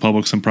podcast the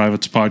Publics and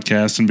Privates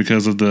Podcast, and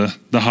because of the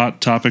hot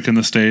topic in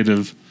the state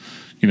of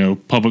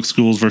public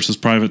schools versus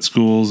private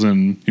schools,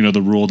 and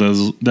the rule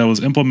that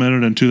was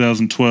implemented in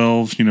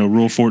 2012,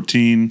 Rule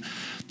 14,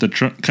 that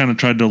kind of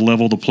tried to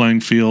level the playing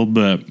field,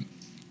 but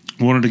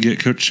wanted to get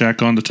Coach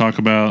Shack on to talk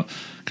about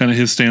kind of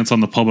his stance on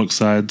the public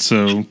side.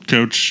 So,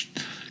 Coach,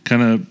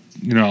 kind of,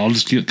 I'll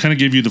just kind of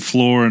give you the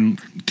floor and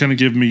kind of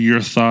give me your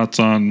thoughts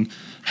on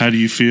how do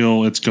you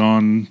feel it's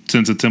gone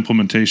since its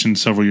implementation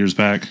several years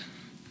back.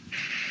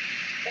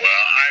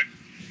 Well,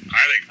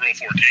 I think Rule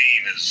 14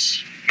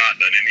 has not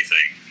done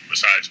anything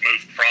besides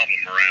move the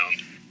problem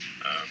around.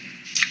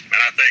 And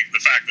I think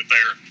the fact that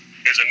there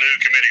is a new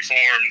committee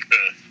formed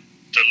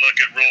to look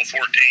at Rule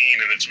 14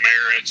 and its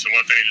merits and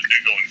what they need to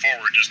do going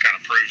forward just kind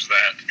of proves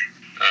that.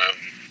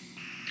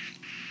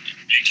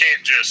 You can't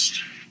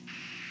just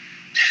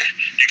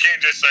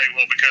say,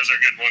 well, because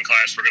they're good in one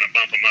class, we're going to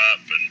bump them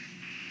up and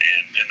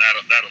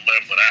that'll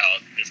level it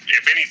out.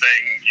 If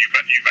anything, you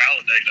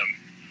validate them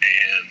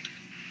and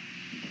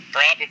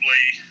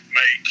probably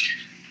make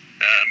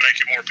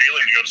it more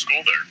appealing to go to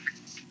school there.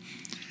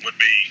 Would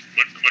be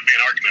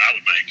an argument I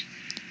would make.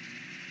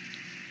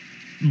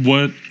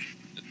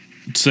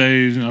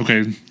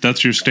 Okay,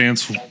 that's your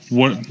stance.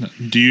 What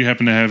do you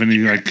happen to have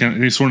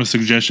any sort of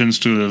suggestions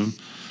to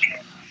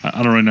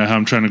I don't really know how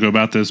I'm trying to go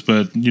about this,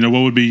 but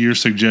what would be your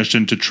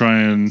suggestion to try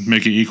and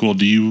make it equal?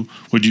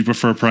 Would you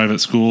prefer private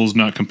schools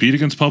not compete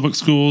against public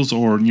schools,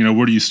 or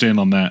where do you stand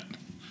on that?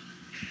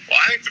 Well,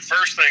 I think the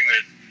first thing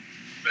that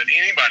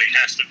anybody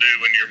has to do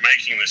when you're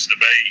making this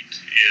debate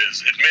is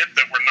admit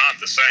that we're not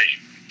the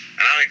same.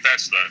 And I think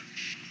that's the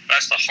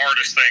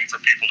hardest thing for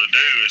people to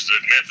do, is to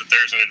admit that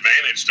there's an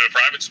advantage to a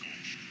private school.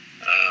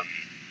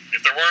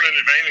 If there weren't an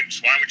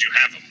advantage, why would you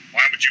have them?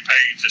 Why would you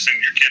pay to send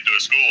your kid to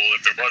a school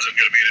if there wasn't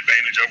going to be an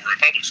advantage over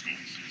a public school?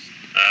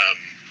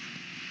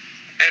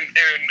 And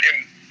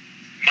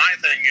my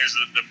thing is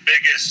that the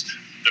biggest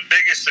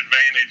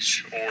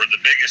advantage or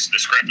the biggest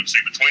discrepancy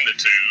between the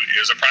two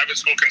is a private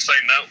school can say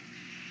no.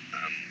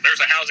 There's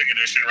a housing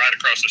addition right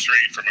across the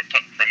street from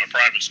a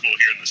private school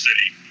here in the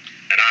city,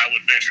 and I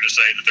would venture to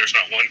say that there's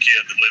not one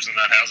kid that lives in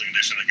that housing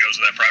addition that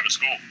goes to that private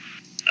school.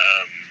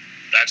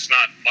 That's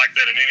not like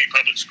that in any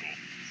public school.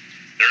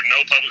 There are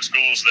no public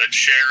schools that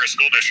share a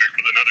school district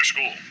with another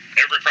school.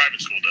 Every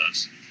private school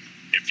does.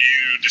 If you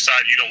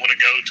decide you don't want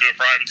to go to a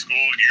private school,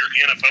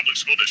 you're in a public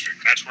school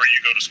district. That's where you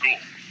go to school.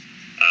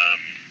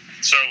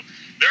 So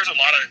there's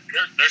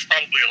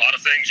probably a lot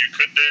of things you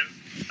could do.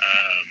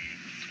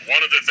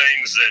 One of the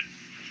things that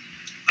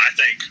I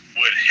think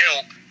would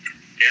help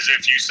is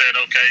if you said,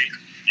 okay,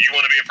 you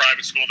want to be a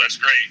private school, that's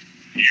great.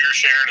 You're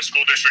sharing a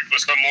school district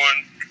with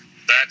someone,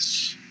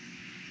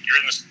 you're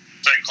in the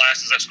same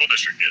class as that school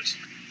district is.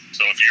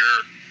 So if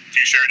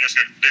you share a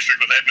district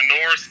with Edmond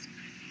North,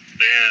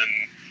 then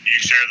you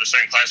share the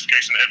same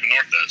classification that Edmond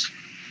North does.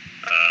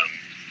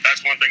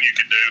 That's one thing you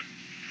could do.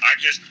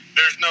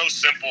 There's no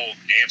simple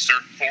answer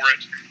for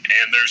it,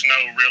 and there's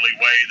no really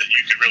way that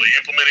you could really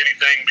implement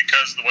anything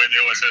because of the way the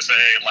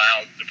OSSAA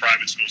allowed the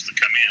private schools to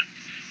come in.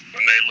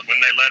 When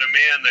they let them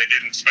in, they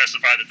didn't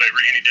specify that they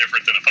were any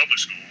different than a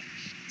public school.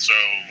 So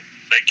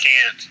they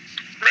can't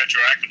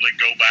retroactively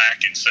go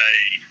back and say,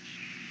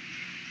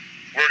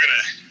 we're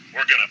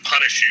gonna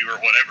punish you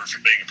or whatever for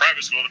being a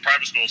private school. The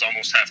private schools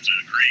almost have to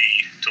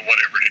agree to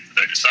whatever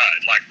they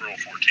decide, like Rule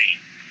 14.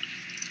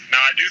 Now,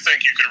 I do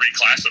think you could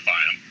reclassify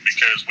them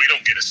because we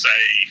don't get a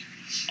say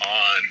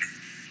on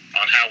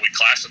how we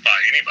classify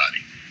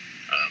anybody.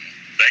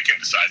 They can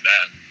decide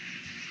that.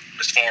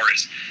 As far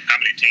as how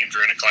many teams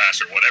are in a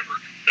class or whatever,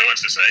 the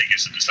OSSAA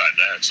gets to decide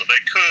that. So they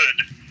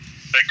could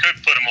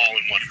put them all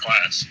in one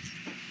class.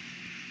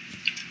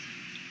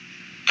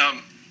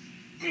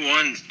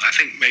 One, I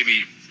think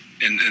maybe,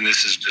 and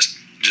this is just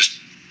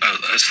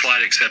a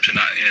slight exception,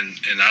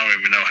 and I don't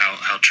even know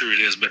how true it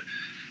is, but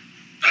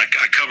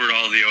I covered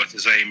all the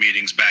OSSAA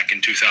meetings back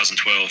in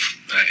 2012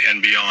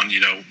 and beyond,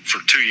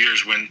 for 2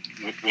 years when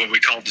what we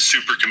called the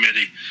super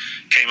committee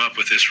came up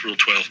with this Rule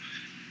 12.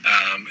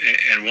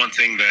 And one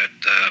thing that,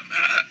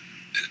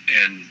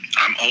 and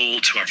I'm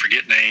old, so I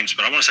forget names,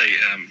 but I want to say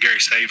Gary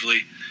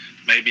Stavely,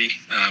 maybe,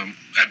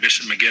 at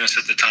Bishop McGinnis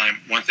at the time,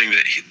 one thing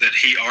that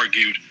he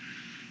argued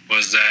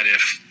was that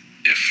if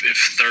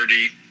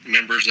 30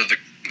 members of the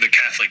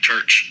Catholic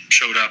Church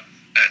showed up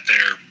at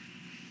their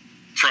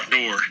front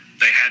door,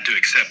 they had to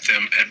accept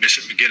them at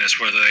Bishop McGinnis,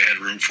 whether they had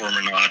room for them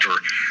or not,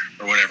 or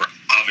whatever.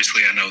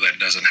 Obviously, I know that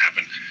doesn't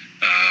happen.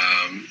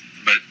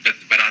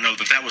 But I know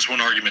that was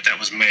one argument that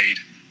was made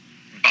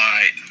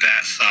by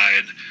that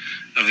side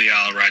of the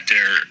aisle right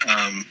there.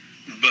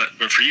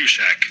 But for you,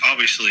 Shaq,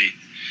 obviously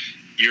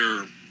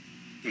you're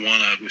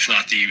one of, if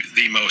not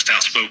the most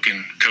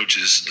outspoken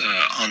coaches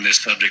on this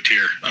subject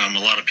here. A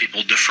lot of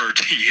people defer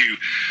to you,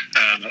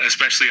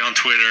 especially on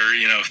Twitter.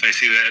 If they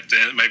see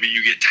that, maybe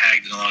you get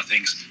tagged in a lot of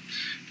things.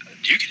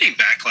 Do you get any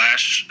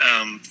backlash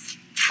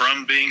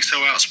from being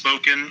so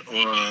outspoken?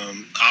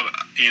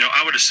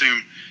 I would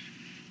assume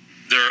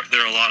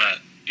there are a lot of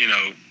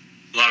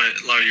a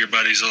lot of your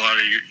buddies, a lot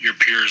of your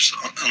peers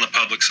on the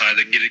public side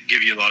that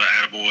give you a lot of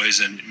attaboys,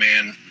 and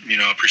man,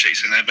 I appreciate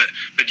saying that. But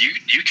do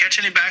you catch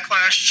any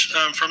backlash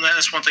from that?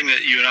 That's one thing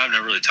that you and I have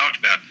never really talked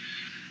about.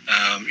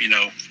 Do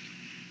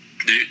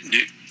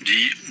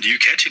you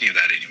catch any of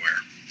that anywhere?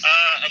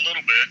 A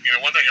little bit.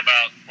 One thing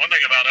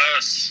about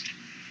us,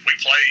 we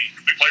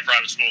play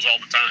private schools all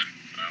the time.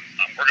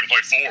 We're going to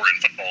play 4 in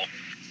football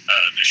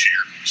this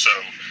year. So,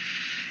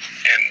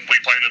 and we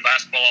play them in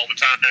basketball all the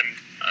time.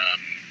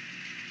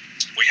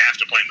 We have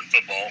to play them in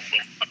football.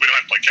 We don't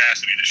have to play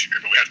Cassidy this year,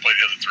 but we have to play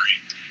the other 3.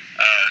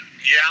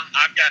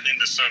 I've gotten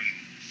into some,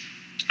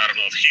 I don't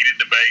know if heated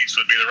debates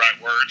would be the right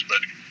words, but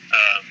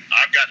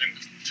I've gotten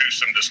into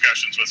some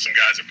discussions with some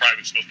guys at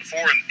private schools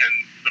before, and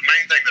the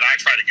main thing that I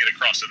try to get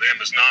across to them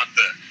is not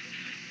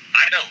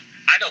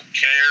I don't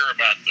care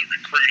about the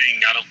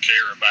recruiting. I don't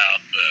care about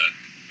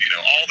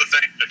all the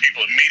things that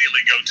people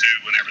immediately go to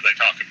whenever they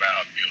talk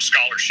about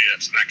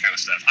scholarships and that kind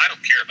of stuff. I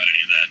don't care about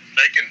any of that.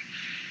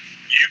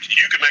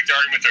 You could make the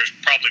argument there's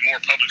probably more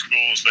public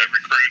schools that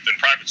recruit than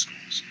private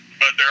schools,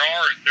 but there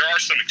are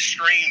some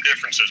extreme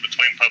differences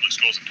between public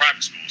schools and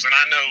private schools. And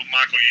I know,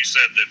 Michael, you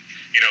said that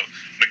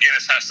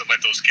McGinnis has to let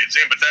those kids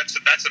in, but that's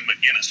a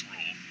McGinnis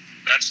rule.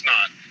 That's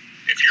not.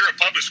 If you're a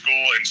public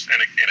school and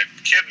a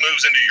kid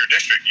moves into your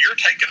district, you're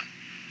taking them,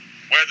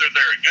 whether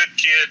they're a good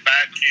kid,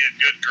 bad kid,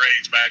 good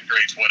grades, bad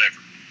grades, whatever.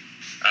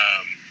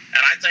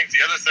 And I think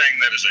the other thing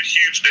that is a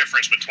huge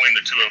difference between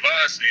the two of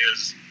us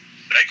is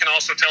they can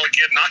also tell a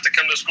kid not to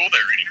come to school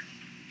there anymore.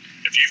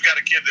 If you've got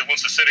a kid that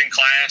wants to sit in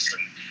class and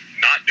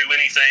not do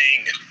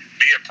anything and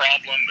be a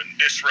problem and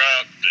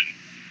disrupt and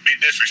be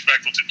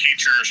disrespectful to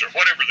teachers or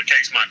whatever the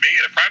case might be,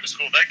 at a private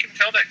school, they can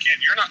tell that kid,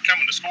 you're not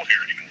coming to school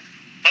here anymore.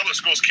 Public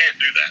schools can't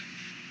do that.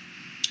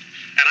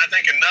 And I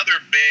think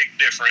another big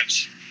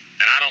difference,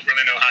 and I don't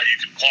really know how you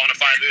could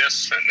quantify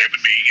this, and it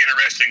would be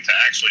interesting to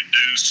actually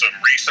do some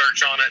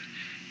research on it,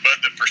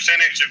 but the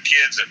percentage of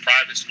kids at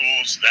private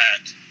schools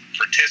that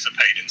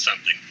participate in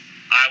something,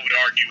 I would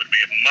argue would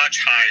be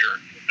much higher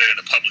than at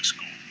a public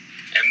school.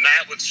 And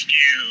that would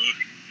skew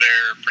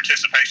their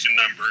participation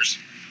numbers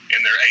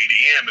in their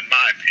ADM, in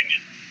my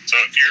opinion. So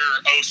if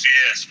you're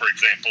OCS, for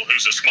example,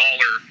 who's a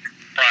smaller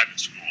private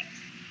school,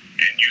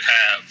 and you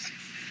have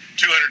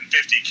 250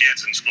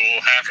 kids in school,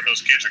 half of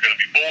those kids are going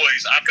to be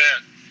boys, I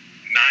bet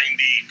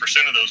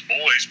 90% of those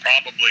boys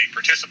probably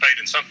participate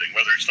in something,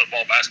 whether it's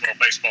football, basketball,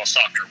 baseball,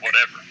 soccer,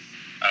 whatever.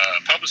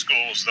 Public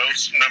schools,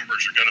 those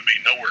numbers are going to be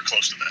nowhere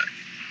close to that.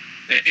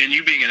 And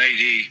you being an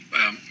AD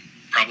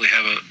probably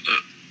have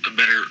a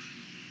better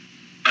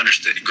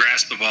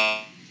grasp of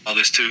all all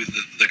this too,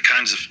 the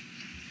kinds of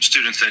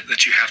students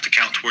that you have to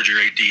count towards your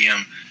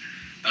ADM.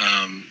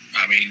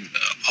 I mean,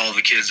 all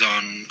the kids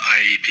on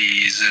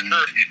IEPs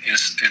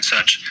and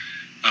such.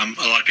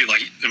 A lot of people,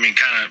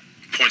 kind of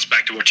points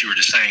back to what you were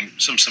just saying.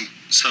 Some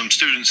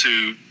students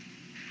who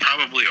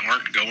probably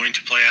aren't going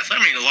to play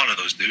athletics. I mean, a lot of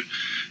those do.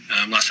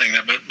 I'm not saying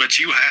that, but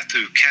you have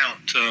to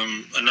count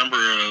a number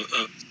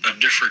of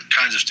different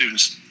kinds of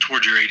students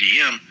towards your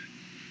ADM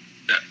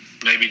that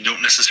maybe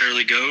don't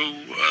necessarily go,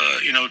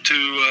 to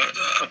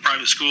a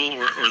private school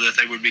or that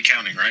they would be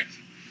counting, right?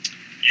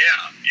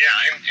 Yeah,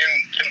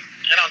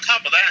 and on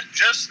top of that,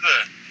 just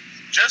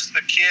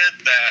the kid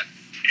that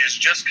is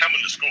just coming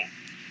to school.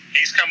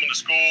 He's coming to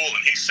school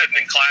and he's sitting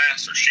in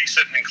class or she's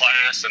sitting in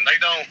class, and they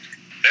don't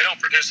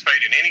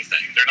participate in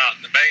anything. They're not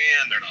in the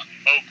band. They're not in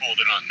vocal.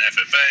 They're not in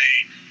FFA.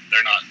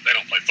 They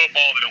don't play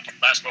football. They don't play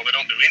basketball. They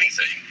don't do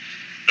anything.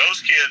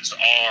 Those kids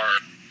are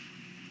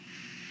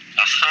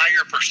a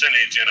higher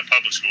percentage in a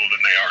public school than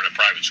they are in a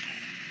private school,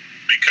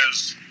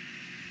 because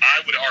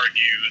I would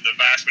argue the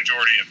vast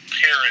majority of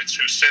parents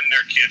who send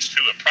their kids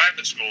to a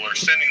private school are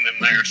sending them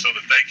there so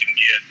that they can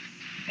get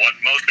what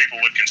most people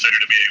would consider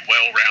to be a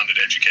well-rounded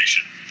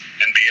education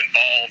and be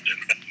involved in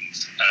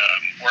things.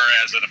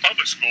 Whereas at a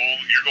public school,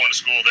 you're going to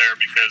school there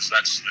because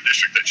that's the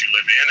district that you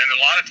live in, and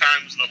a lot of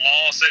times the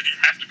law says you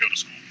have to go to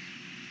school.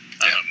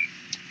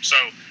 So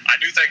I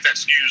do think that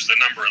skews the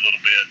number a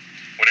little bit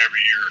whenever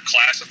you're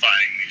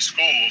classifying these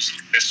schools,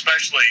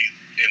 especially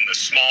in the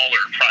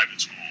smaller private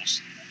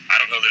schools. I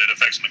don't know that it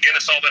affects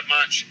McGinnis all that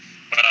much,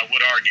 but I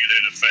would argue that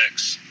it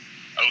affects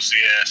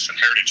OCS and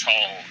Heritage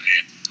Hall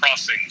and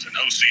Crossings and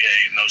OCA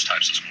and those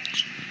types of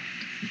schools.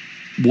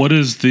 What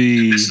is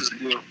the...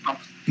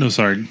 No,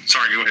 sorry.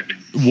 Sorry, go ahead.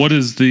 What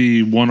is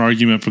the one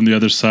argument from the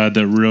other side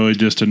that really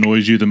just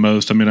annoys you the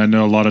most? I mean, I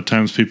know a lot of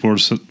times people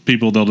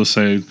they'll just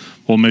say,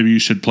 well, maybe you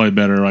should play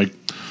better. Like,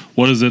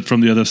 what is it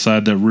from the other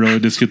side that really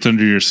just gets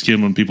under your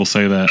skin when people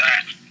say that?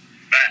 That.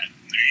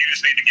 You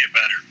just need to get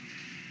better.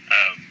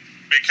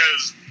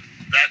 Because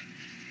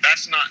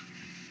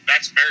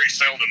that's very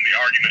seldom the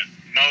argument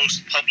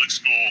most public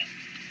school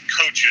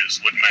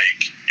coaches would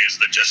make, is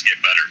that just get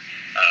better.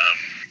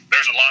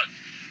 There's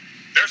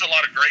a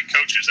lot of great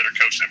coaches that are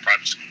coaching in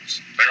private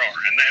schools. There are,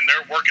 and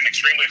they're working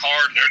extremely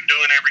hard, and they're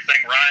doing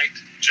everything right,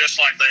 just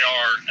like they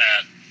are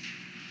at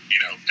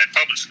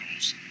public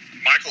schools.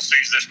 Michael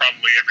sees this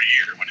probably every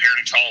year when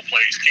Heritage Hall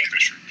plays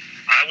Kingfisher.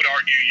 I would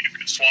argue you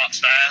could swap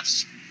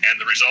staffs, and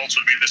the results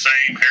would be the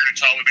same.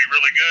 Heritage Hall would be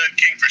really good.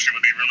 Kingfisher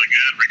would be really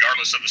good,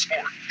 regardless of the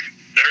sport.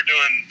 They're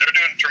doing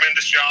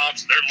tremendous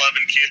jobs. They're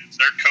loving kids.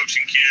 They're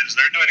coaching kids.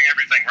 They're doing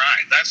everything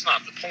right. That's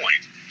not the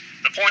point.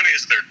 The point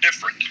is they're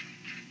different,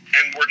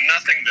 and we're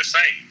nothing the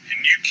same. And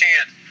you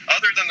can't,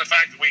 other than the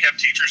fact that we have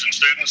teachers and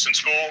students in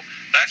school,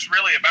 that's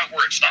really about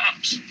where it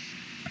stops.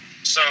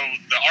 So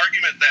the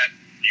argument that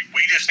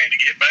we just need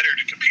to get better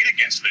to compete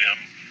against them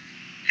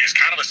is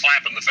kind of a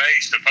slap in the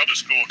face to public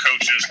school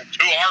coaches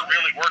who are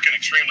really working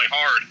extremely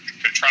hard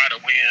to try to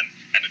win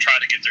and to try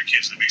to get their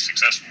kids to be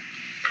successful.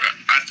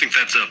 I think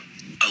that's a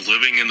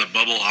living in the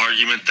bubble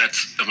argument.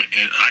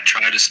 And I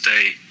try to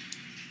stay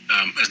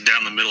as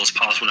down the middle as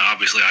possible. And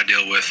obviously, I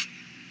deal with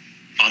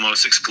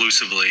almost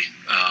exclusively,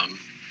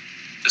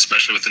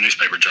 especially with the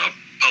newspaper job,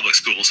 public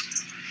schools.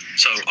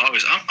 So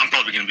obviously, I'm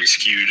probably going to be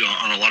skewed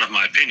on a lot of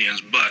my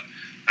opinions, but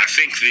I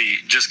think the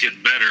just get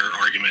better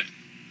argument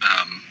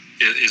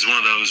is one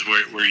of those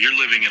where you're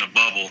living in a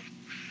bubble.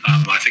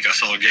 I think I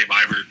saw Gabe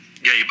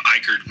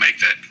Eichert make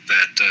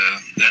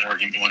that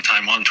argument one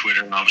time on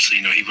Twitter, and obviously,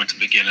 he went to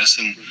McGinnis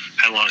and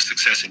had a lot of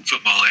success in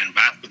football and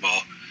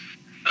basketball.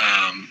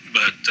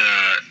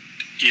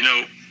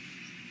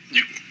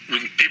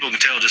 People can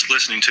tell just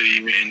listening to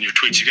you in your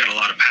tweets, you got a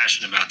lot of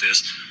passion about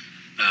this,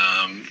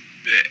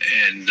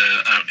 and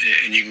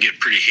you can get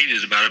pretty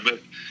heated about it. But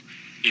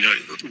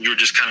you were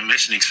just kind of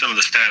mentioning some of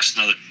the staffs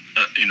and other,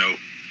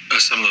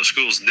 some of those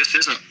schools. This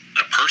isn't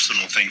a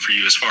personal thing for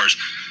you, as far as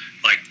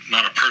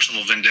not a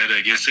personal vendetta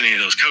against any of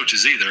those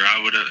coaches either. I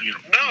would,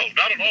 No,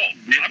 not at all.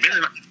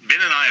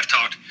 Ben and I have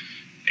talked.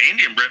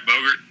 Andy and Brett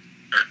Bogert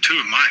are two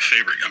of my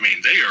favorite. I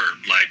mean, they are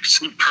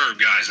superb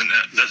guys, and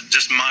that's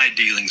just my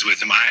dealings with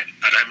them. I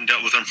haven't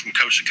dealt with them from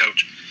coach to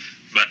coach,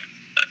 but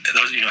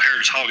those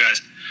Heritage Hall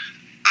guys,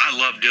 I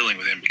love dealing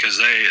with them because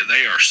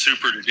they are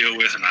super to deal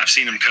with, and I've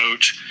seen them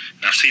coach,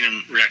 and I've seen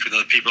them react with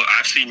other people.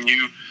 I've seen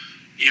you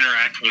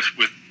interact with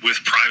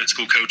private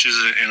school coaches,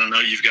 and I know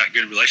you've got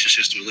good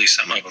relationships with at least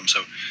some of them.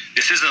 So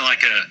this isn't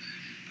like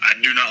I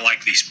do not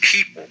like these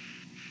people.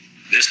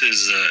 This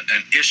is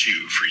an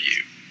issue for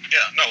you.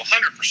 Yeah, no,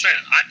 100%.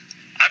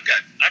 I've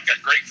got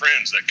great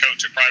friends that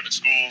coach at private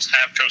schools,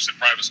 have coached at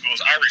private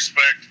schools. I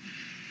respect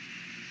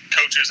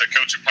coaches that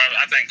coach at private.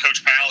 I think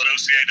Coach Powell at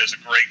OCA does a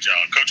great job.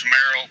 Coach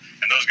Merrill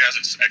and those guys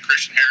at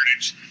Christian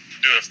Heritage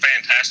do a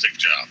fantastic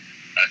job.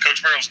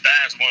 Coach Merrill's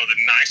dad is one of the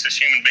nicest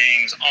human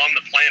beings on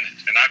the planet,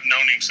 and I've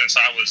known him since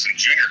I was in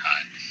junior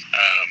high.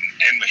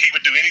 And he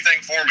would do anything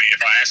for me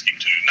if I asked him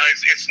to. No, it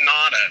is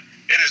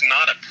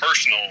not a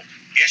personal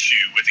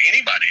issue with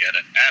anybody at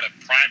a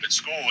private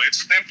school.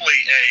 It's simply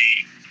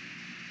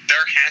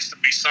there has to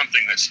be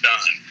something that's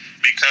done,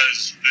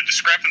 because the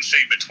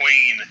discrepancy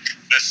between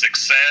the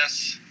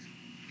success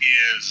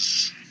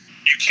is,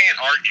 you can't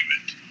argue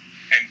it.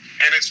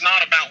 And it's not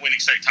about winning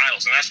state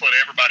titles, and that's what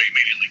everybody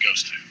immediately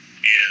goes to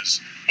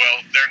is, well,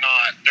 they're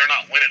not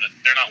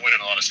winning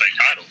a lot of state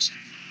titles.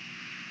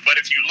 But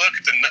if you look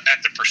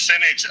at the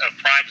percentage of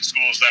private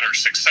schools that are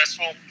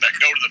successful, that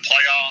go to the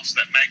playoffs,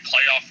 that make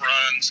playoff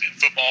runs in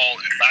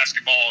football and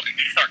basketball, and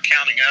you start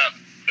counting up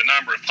the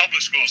number of public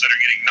schools that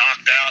are getting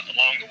knocked out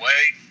along the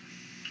way,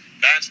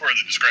 that's where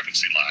the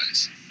discrepancy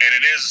lies. And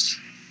it is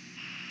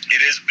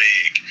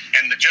big.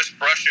 And to just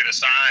brush it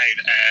aside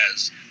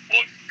as,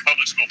 well,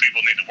 public school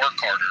people need to work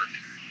harder,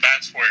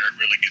 that's where it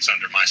really gets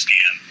under my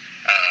skin.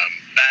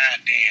 That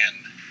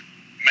and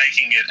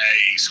making it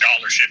a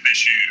scholarship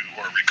issue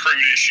or a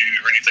recruit issue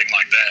or anything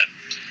like that,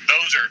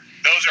 those are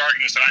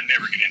arguments that I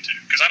never get into,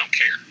 because I don't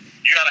care.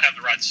 You got to have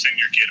the right to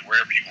send your kid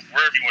wherever you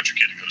want your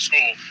kid to go to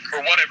school for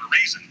whatever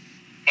reason.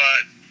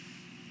 But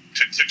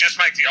to just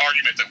make the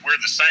argument that we're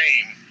the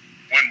same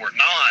when we're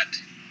not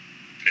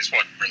is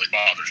what really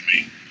bothers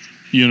me.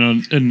 You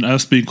know, and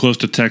us being close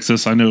to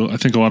Texas, I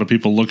think a lot of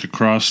people look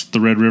across the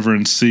Red River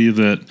and see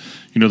that,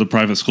 you know, the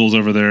private schools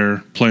over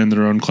there playing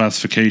their own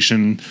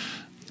classification.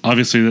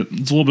 Obviously,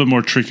 it's a little bit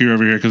more trickier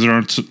over here because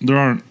there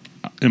aren't,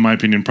 in my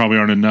opinion, probably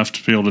aren't enough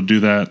to be able to do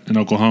that in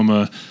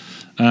Oklahoma.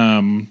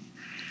 And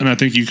I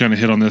think you kind of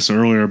hit on this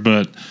earlier,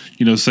 but,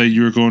 you know, say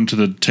you were going to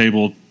the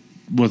table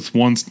with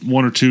one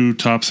or two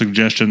top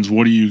suggestions.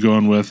 What are you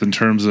going with in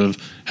terms of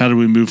how do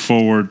we move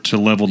forward to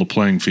level the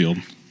playing field?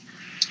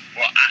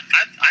 Well,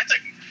 I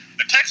think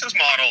the Texas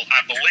model,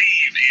 I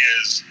believe,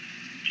 is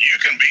you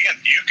can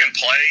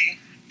play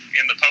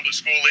in the public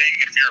school league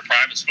if you're a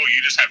private school.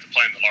 You just have to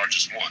play in the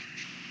largest one.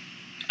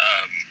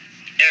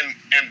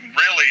 And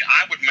really,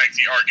 I would make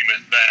the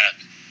argument that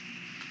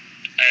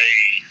a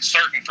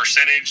certain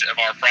percentage of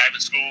our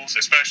private schools,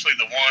 especially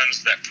the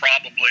ones that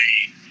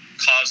probably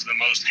cause the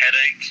most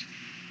headache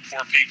for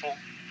people,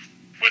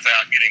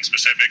 without getting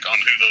specific on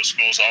who those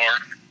schools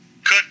are,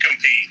 could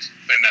compete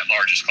in that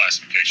largest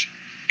classification.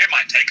 It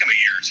might take them a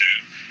year or two,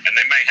 and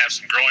they may have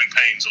some growing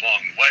pains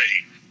along the way.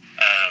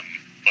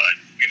 But,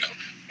 you know,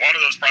 one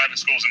of those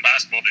private schools in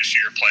basketball this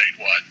year played,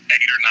 8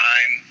 or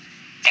 9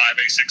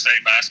 5A,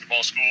 6A basketball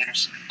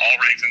schools, all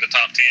ranked in the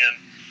top 10,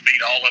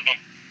 beat all of them.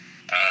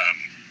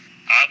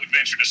 I would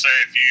venture to say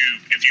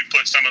if you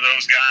put some of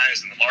those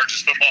guys in the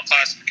largest football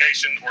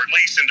classification, or at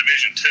least in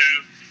Division II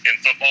in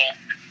football,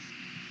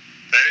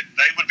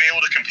 they would be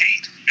able to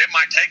compete. It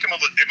might take them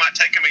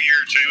a year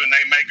or two, and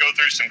they may go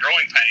through some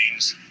growing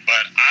pains.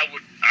 But I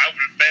would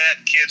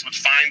bet kids would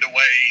find a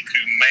way to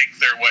make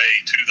their way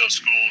to those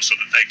schools so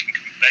that they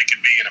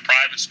could be in a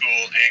private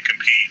school and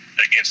compete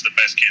against the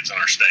best kids in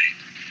our state.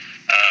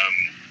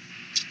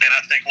 And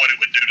I think what it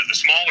would do to the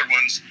smaller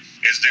ones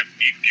is that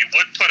it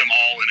would put them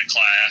all in a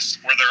class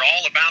where they're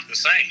all about the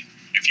same.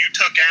 If you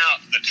took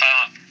out the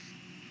top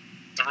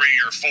 3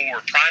 or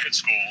 4 private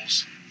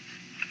schools,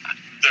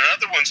 the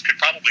other ones could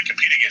probably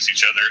compete against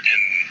each other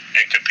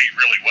and compete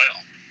really well.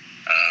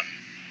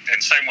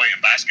 And same way in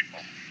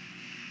basketball,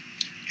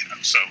 you know.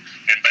 So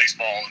in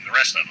baseball and the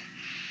rest of them,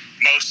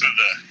 most of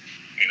the,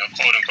 you know,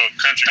 quote unquote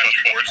country club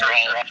sports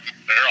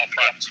they're all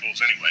private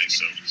schools anyway.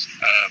 So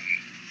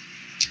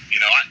you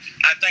know,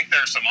 I think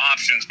there are some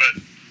options,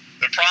 but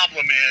the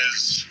problem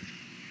is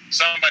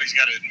somebody's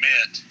got to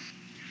admit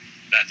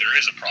that there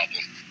is a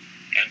problem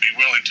and be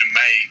willing to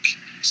make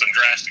some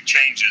drastic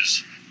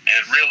changes.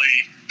 And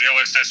really, the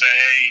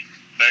OSSAA,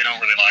 they don't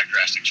really like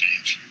drastic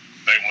change.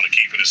 They want to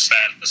keep it as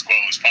status quo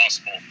as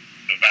possible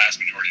the vast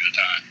majority of the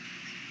time.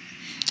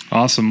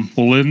 Awesome.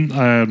 Well,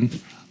 Lynn,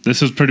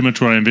 this is pretty much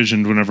what I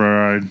envisioned whenever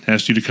I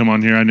asked you to come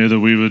on here. I knew that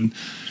we would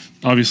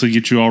obviously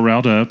get you all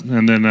riled up,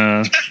 and then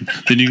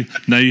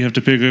now you have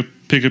to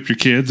pick up your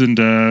kids, and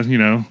you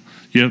know,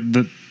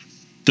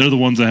 they're the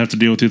ones that have to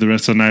deal with you the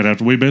rest of the night.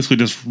 After we basically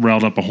just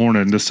riled up a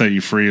hornet and just set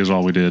you free is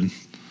all we did. Yeah,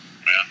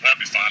 that'd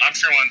be fine. I'm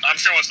sure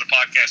once the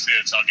podcast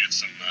hits, I'll get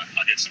some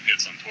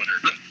hits on Twitter.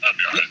 That'd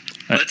be all right.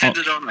 Let's end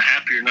it on a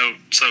happier note.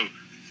 So,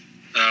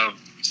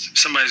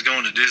 somebody's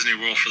going to Disney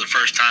World for the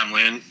first time,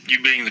 Lynn.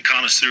 You being the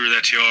connoisseur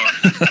that you are,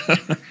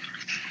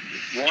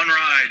 one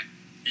ride,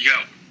 you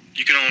go.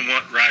 You can only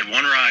ride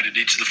one ride at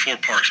each of the 4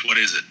 parks. What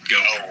is it? Go.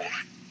 Oh,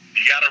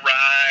 you got to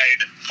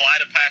ride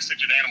Flight of Passage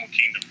at Animal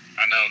Kingdom.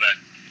 I know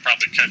that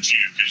probably cuts you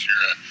because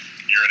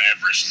you're an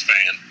Everest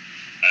fan,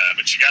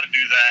 but you got to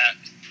do that.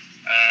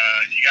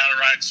 You got to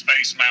ride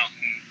Space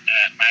Mountain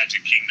at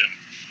Magic Kingdom.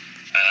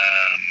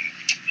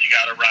 You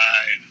got to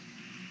ride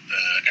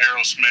the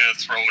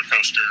Aerosmith roller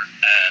coaster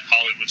at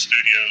Hollywood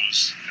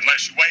Studios.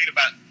 Unless you wait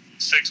about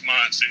 6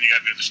 months, then you got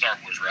to do the Star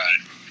Wars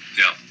ride.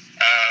 Yeah.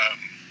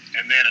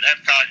 And then at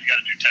Epcot, you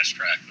got to do Test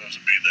Track. Those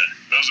would be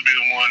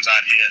the ones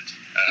I'd hit.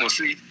 Well,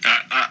 see,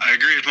 I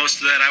agree with most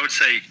of that. I would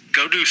say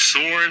go do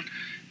Soarin'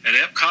 at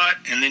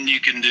Epcot, and then you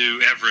can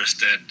do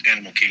Everest at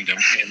Animal Kingdom.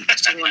 And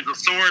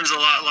Soarin's a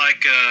lot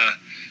like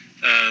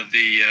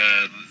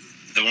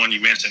the one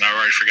you mentioned, I've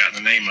already forgotten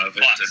the name of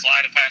it.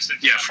 Flight of Passage?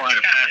 Yeah, Flight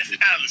of Passage.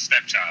 It's kind of the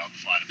stepchild,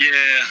 Flight of Yeah,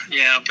 Passage.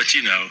 yeah, but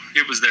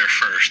it was there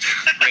first,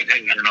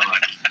 red-headed or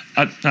not.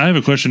 I have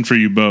a question for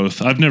you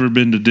both. I've never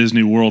been to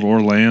Disney World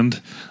or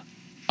Land.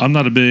 I'm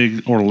not a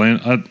big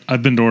Orlando.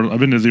 I've been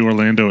to the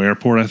Orlando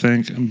airport, I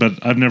think, but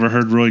I've never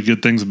heard really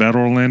good things about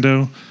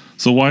Orlando.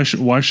 So why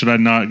should I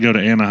not go to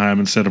Anaheim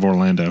instead of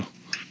Orlando?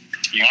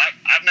 Well,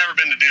 I've never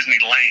been to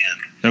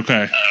Disneyland.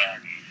 Okay.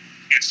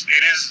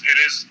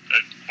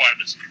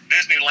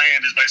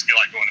 Disneyland is basically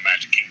like going to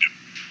Magic Kingdom.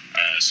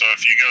 So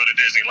if you go to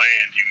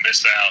Disneyland, you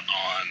miss out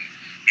on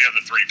the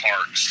other 3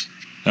 parks.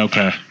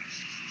 Okay.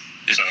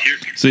 So,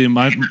 See,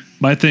 my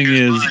thing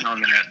is,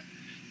 on that,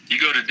 you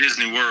go to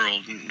Disney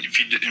World, and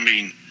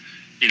and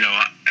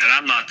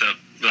I'm not the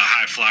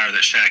high flyer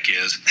that Shaq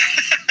is,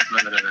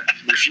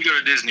 but if you go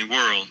to Disney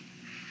World,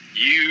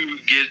 you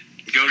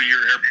go to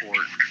your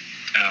airport,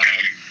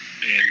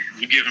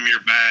 and you give them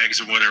your bags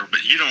or whatever,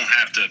 but you don't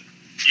have to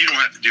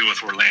deal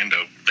with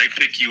Orlando. They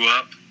pick you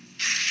up.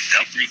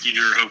 They'll take you to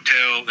your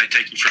hotel. They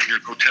take you from your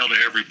hotel to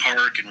every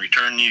park and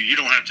return you. You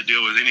don't have to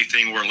deal with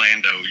anything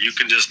Orlando. You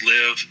can just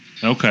live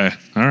all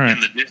right. in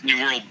the Disney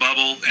World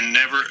bubble and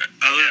never,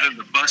 other than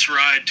the bus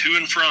ride to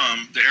and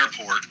from the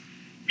airport,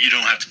 you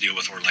don't have to deal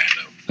with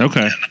Orlando.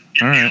 Okay,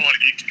 all right.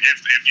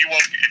 If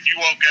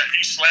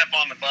you slept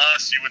on the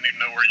bus, you wouldn't even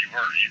know where you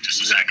were. You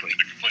just Exactly. in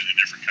a completely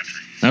different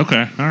country.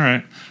 Okay, all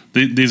right.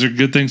 These are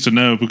good things to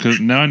know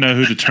because now I know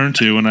who to turn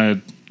to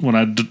when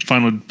I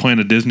finally plan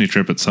a Disney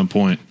trip at some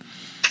point.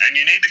 And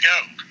you need to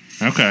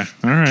go. Okay,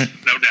 all right.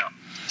 No doubt.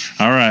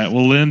 All right.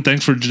 Well, Lynn,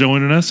 thanks for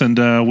joining us, and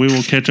we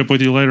will catch up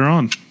with you later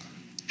on.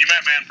 You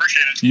bet, man.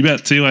 Appreciate it. You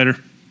bet. See you later.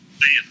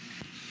 See you.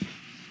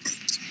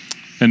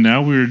 And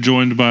now we're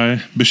joined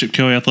by Bishop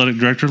Kelly Athletic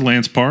Director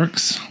Lance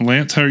Parks.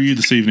 Lance, how are you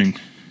this evening?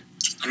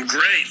 I'm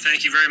great.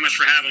 Thank you very much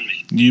for having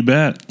me. You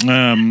bet.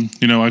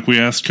 Like we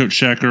asked Coach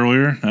Shaq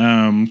earlier,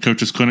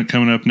 Coach's Clinic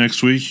coming up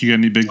next week. You got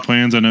any big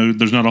plans? I know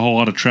there's not a whole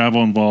lot of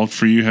travel involved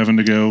for you having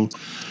to go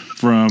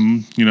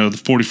from, the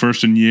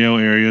 41st and Yale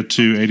area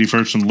to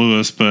 81st and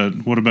Lewis, but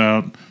what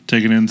about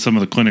taking in some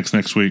of the clinics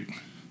next week?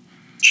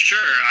 Sure.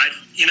 I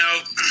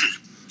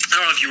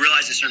don't know if you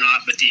realize this or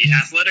not, but the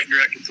athletic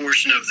director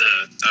portion of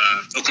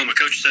the Oklahoma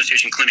Coach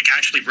Association Clinic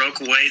actually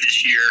broke away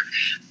this year.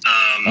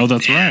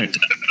 That's right.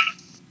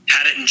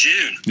 Had it in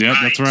June. Yeah,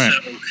 that's right.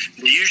 So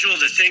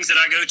the things that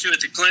I go to at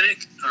the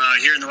clinic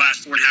here in the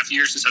last 4.5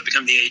 years since I've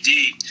become the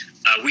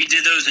AD, we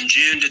did those in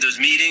June, did those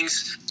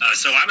meetings.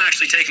 So I'm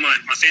actually taking my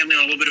family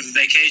on a little bit of a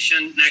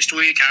vacation next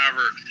week.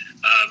 However,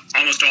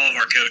 almost all of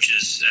our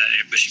coaches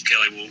at Bishop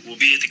Kelly will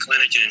be at the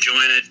clinic and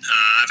enjoying it.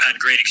 I've had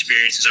great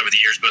experiences over the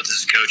years, both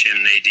as a coach and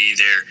an AD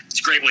there. It's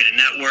a great way to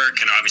network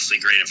and obviously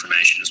great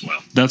information as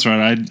well. That's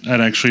right.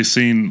 I'd actually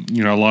seen,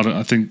 a lot of,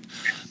 I think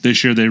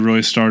this year they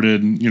really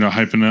started,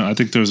 hyping up. I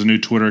think there was a new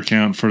Twitter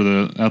account for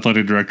the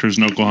athletic directors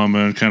in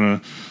Oklahoma and kind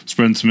of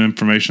spreading some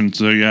information.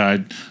 So, yeah,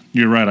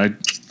 you're right.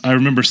 I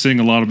remember seeing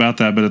a lot about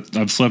that, but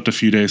I've slept a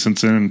few days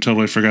since then and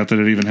totally forgot that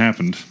it even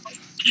happened.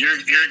 You're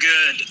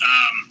good.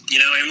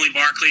 Emily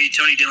Barkley,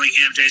 Tony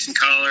Dillingham, Jason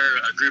Collar,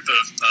 a group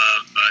of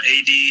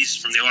ADs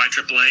from the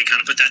OIAAA kind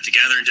of put that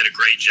together and did a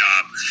great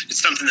job.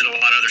 It's something that a lot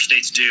of other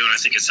states do, and I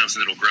think it's something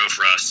that will grow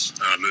for us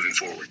moving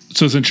forward.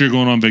 So since you're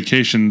going on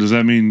vacation, does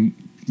that mean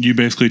you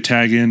basically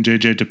tag in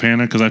JJ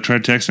Tapana? Because I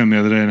tried texting him the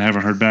other day and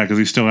haven't heard back. Is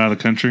he still out of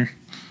the country?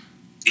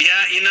 Yeah,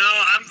 I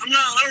don't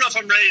know if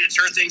I'm ready to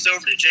turn things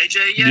over to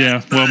JJ yet.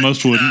 Yeah, well,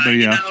 most wouldn't, but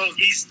yeah. He'll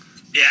be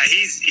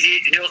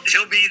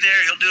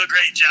there. He'll do a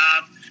great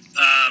job.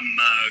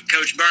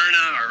 Coach Berna,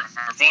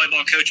 our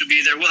volleyball coach, will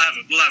be there. We'll have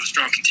a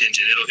strong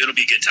contingent. It'll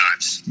be good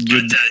times.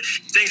 Good. But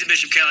things at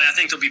Bishop Kelly, I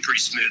think they'll be pretty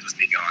smooth with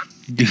me gone.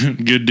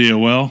 Good deal.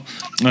 Well,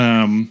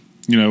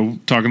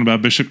 talking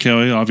about Bishop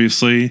Kelly,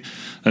 obviously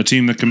a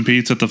team that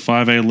competes at the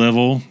 5A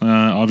level,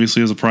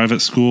 obviously as a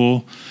private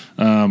school.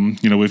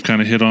 We've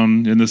kind of hit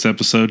on in this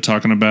episode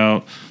talking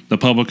about the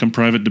public and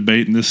private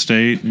debate in this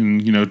state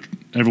and,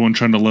 everyone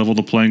trying to level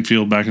the playing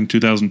field back in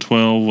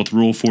 2012 with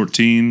Rule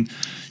 14.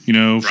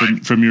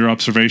 From your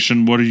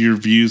observation, what are your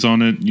views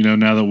on it,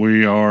 now that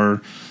we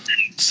are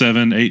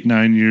 7, 8,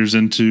 9 years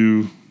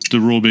into the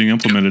rule being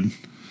implemented?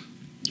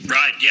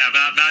 Right, yeah,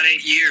 about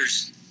 8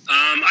 years.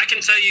 I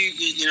can tell you,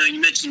 you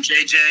mentioned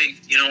JJ,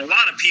 a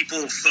lot of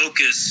people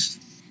focus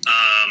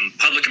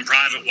public and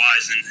private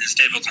wise in the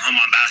state of Oklahoma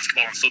on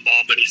basketball and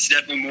football, but it's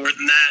definitely more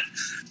than that.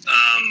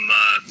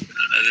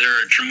 There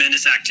are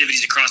tremendous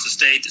activities across the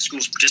state that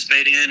schools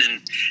participate in,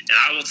 and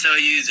I will tell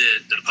you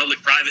that the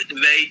public-private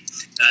debate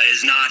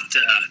is not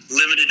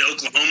limited to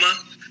Oklahoma.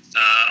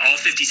 All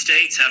 50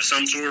 states have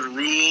some sort of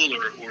rule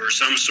or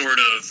some sort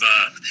of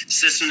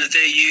system that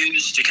they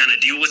use to kind of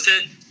deal with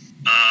it.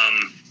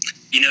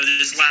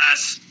 This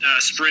last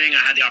spring, I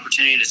had the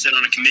opportunity to sit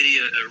on a committee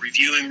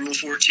reviewing Rule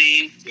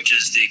 14, which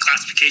is the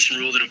classification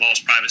rule that involves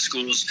private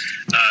schools.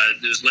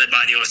 It was led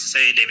by the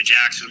OSSA, David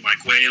Jackson,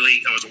 Mike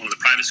Whaley. I was one of the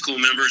private school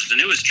members,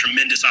 and it was a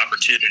tremendous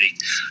opportunity.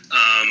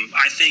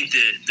 I think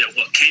that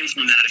what came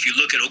from that, if you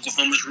look at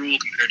Oklahoma's rule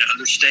compared to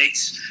other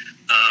states,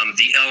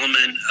 the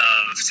element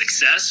of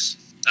success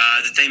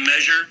that they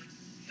measure,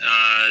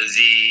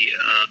 the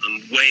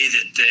way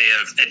that they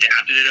have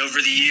adapted it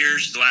over the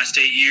years, the last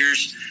 8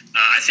 years.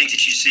 I think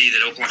that you see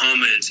that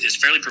Oklahoma is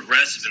fairly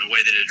progressive in a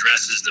way that it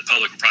addresses the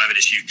public and private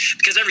issue,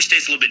 because every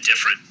state's a little bit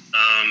different.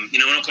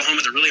 In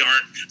Oklahoma, there really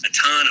aren't a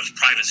ton of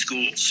private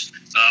schools,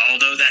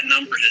 although that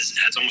number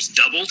has almost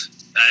doubled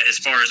as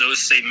far as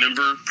OSSA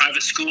member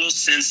private schools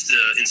since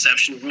the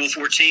inception of Rule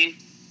 14.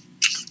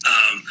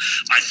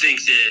 I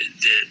think that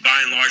by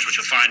and large what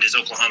you'll find is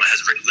Oklahoma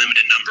has a very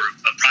limited number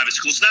of private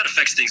schools, so that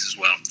affects things as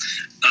well.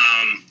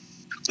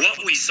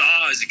 What we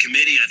saw as a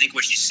committee, and I think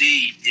what you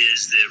see,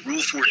 is that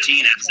Rule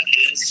 14 as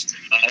it is,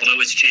 although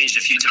it's changed a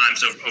few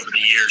times over the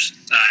years,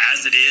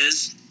 as it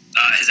is,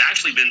 has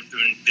actually been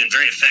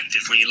very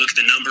effective when you look at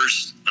the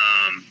numbers,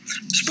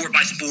 sport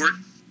by sport,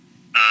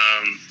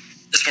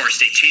 as far as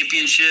state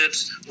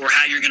championships or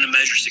how you're going to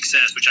measure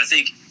success, which I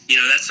think,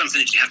 that's something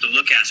that you have to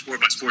look at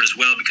sport by sport as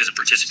well because of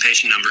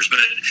participation numbers. But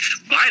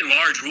by and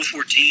large, Rule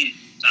 14,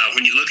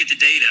 when you look at the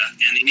data,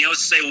 and the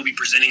OSSA will be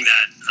presenting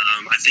that,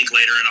 I think,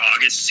 later in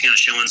August, kind of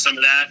showing some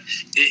of that,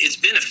 it's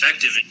been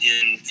effective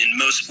in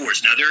most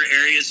sports. Now, there are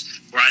areas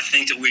where I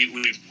think that we're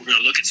going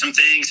to look at some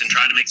things and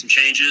try to make some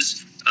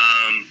changes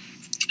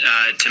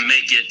to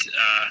make it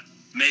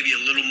maybe a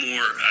little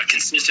more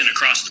consistent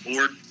across the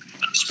board,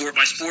 sport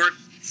by sport.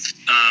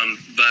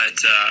 But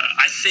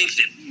I think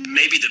that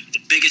maybe the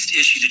biggest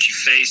issue that you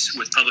face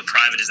with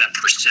public-private is that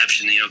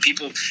perception.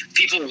 People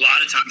a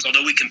lot of times,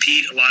 although we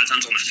compete a lot of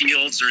times on the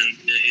fields or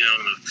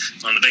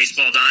on the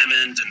baseball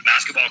diamond and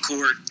basketball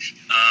court,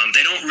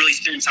 they don't really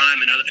spend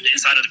time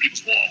inside other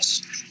people's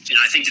walls. And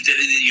I think that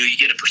you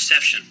get a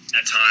perception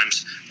at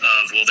times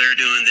of, well, they're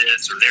doing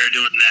this or they're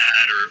doing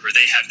that, or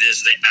they have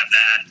this, they have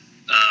that.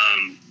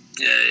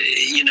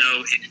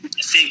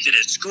 I think that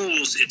at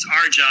schools, it's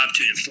our job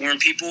to inform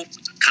people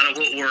kind of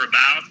what we're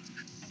about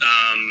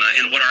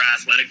and what our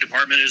athletic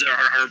department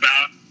are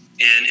about,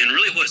 and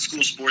really what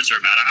school sports are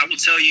about. I will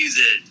tell you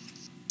that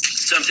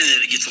something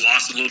that gets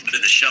lost a little bit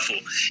in the shuffle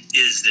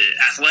is that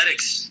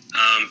athletics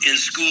in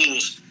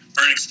schools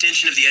are an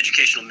extension of the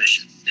educational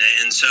mission.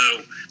 And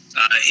so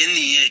in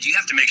the end, you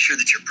have to make sure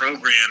that your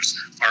programs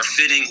are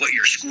fitting what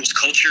your school's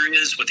culture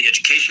is, what the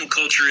educational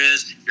culture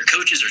is. Your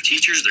coaches are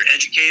teachers, they're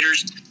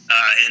educators,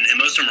 and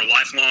most of them are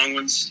lifelong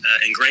ones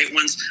and great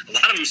ones. A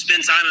lot of them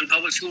spend time in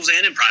public schools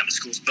and in private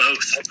schools,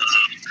 both.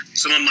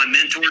 Some of my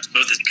mentors,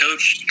 both as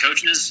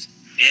coaches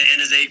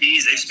and as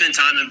ADs, they've spent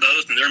time in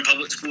both, and they're in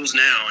public schools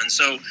now. And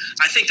so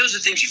I think those are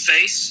the things you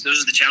face.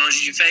 Those are the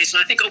challenges you face.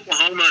 And I think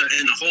Oklahoma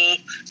in the whole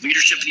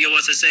leadership of the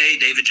OSSA,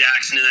 David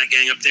Jackson and that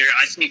gang up there,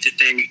 I think that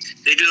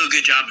they do a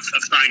good job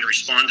of trying to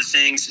respond to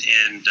things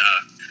and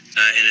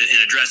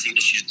addressing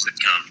issues that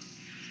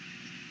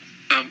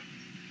come.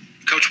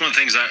 Coach, one of the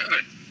things I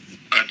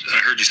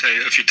heard you say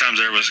a few times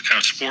there was kind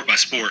of sport by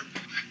sport.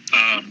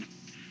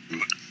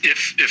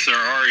 If there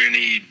are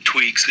any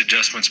tweaks,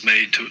 adjustments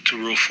made to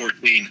Rule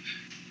 14,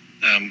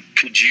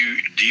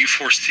 do you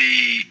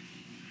foresee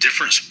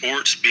different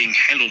sports being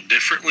handled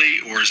differently,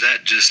 or is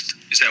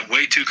that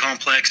way too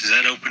complex? Is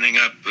that opening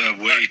up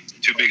way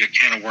too big a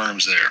can of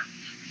worms there?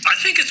 I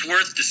think it's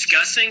worth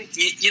discussing.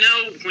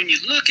 When you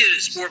look at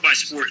it sport by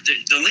sport,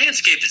 the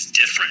landscape is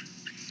different.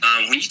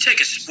 When you take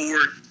a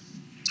sport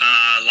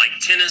like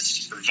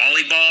tennis or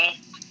volleyball,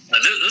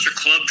 those are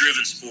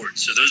club-driven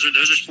sports. So those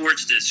are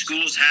sports that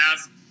schools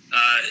have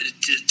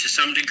to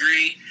some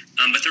degree,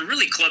 but they're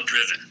really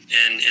club-driven.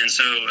 And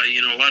so,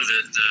 a lot of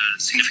the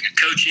significant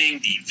coaching,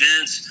 the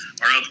events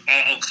are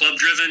all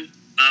club-driven,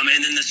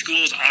 and then the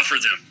schools offer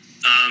them.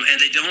 And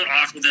they don't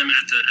offer them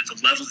at the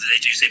level that they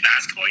do, say,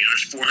 basketball.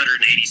 There's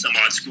 480 some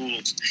odd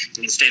schools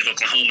in the state of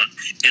Oklahoma,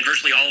 and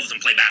virtually all of them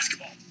play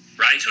basketball,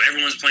 right? So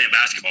everyone's playing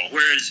basketball,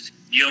 whereas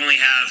you only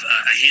have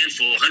a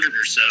handful, 100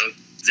 or so,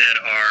 that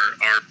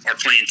are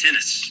playing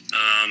tennis.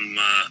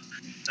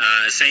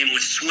 Same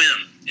with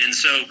swim. And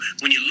so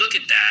when you look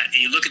at that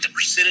and you look at the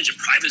percentage of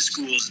private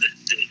schools that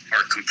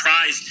are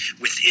comprised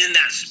within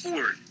that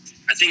sport,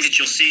 I think that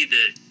you'll see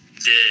that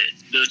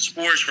the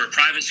sports where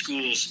private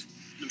schools,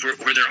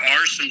 where there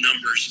are some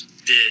numbers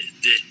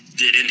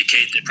that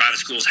indicate that private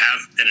schools have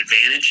an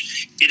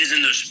advantage, it is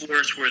in those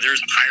sports where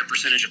there's a higher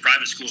percentage of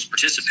private schools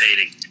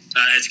participating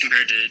as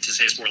compared to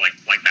say a sport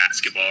like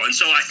basketball. And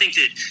so I think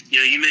that,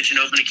 you mentioned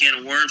opening a can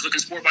of worms, looking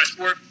sport by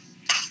sport.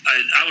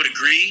 I would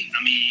agree.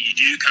 I mean, you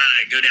do kind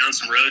of go down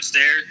some roads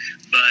there,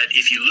 but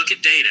if you look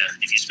at data,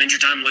 if you spend your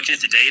time looking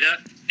at the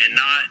data and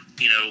not,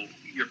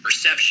 your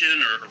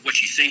perception or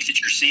what you think that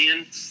you're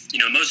seeing,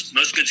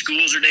 most good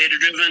schools are data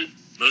driven,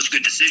 most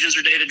good decisions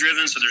are data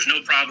driven, so there's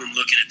no problem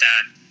looking at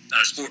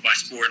that sport by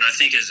sport. And I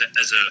think as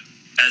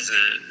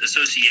a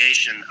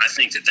association, I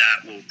think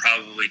that will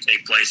probably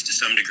take place to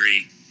some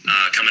degree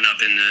coming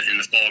up in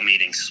the fall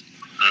meetings.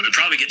 And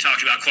probably get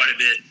talked about quite a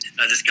bit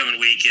this coming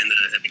week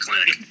at the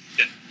clinic.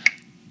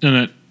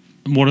 And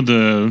one of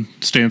the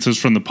stances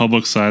from the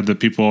public side that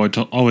people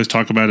always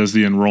talk about is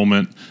the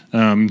enrollment.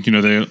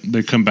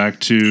 They come back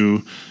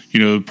to,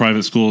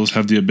 private schools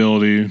have the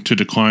ability to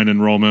decline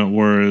enrollment,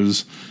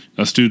 whereas,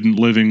 a student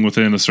living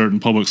within a certain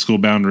public school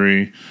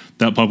boundary,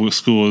 that public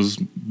school is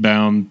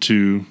bound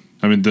to,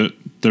 I mean,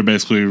 they're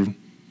basically,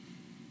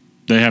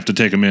 they have to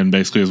take them in,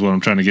 basically, is what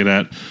I'm trying to get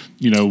at.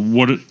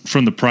 What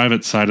from the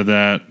private side of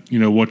that,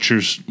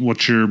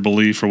 what's your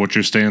belief or what's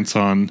your stance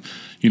on,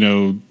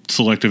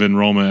 selective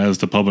enrollment as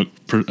the public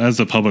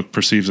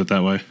perceives it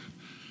that way?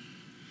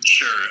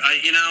 Sure.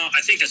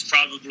 I think that's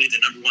probably the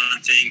number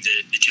one thing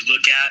that you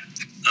look at.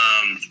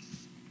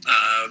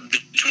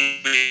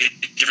 Between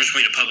the difference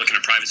between a public and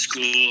a private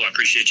school. I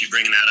appreciate you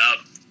bringing that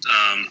up.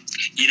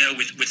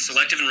 With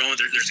selective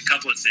enrollment, there's a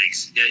couple of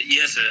things.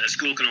 Yes, a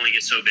school can only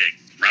get so big,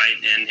 right?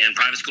 And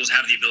private schools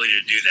have the ability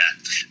to do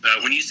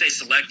that. When you say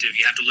selective,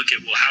 you have to look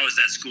at, well, how is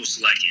that school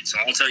selected? So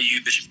I'll tell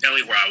you, Bishop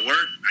Kelly, where I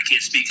work, I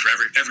can't speak for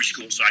every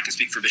school, so I can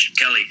speak for Bishop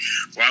Kelly.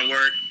 Where I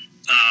work,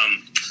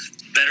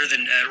 better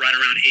than right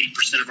around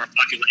 80% of our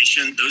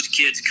population, those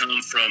kids come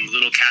from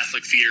little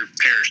Catholic feeder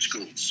parish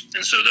schools.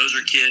 And so those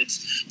are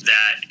kids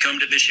that come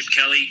to Bishop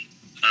Kelly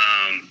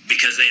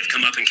because they have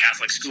come up in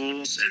Catholic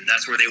schools, and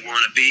that's where they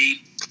want to be.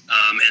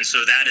 And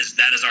so that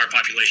is our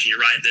population. You're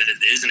right, that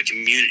it isn't a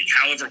community.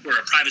 However, where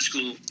a private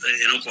school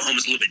in Oklahoma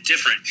is a little bit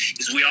different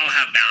is we all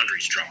have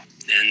boundaries drawn.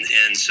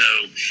 And so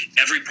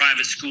every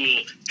private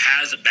school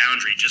has a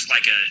boundary, just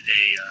like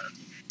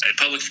a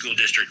public school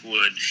district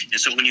would. And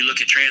so when you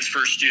look at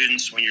transfer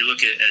students, when you look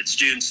at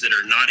students that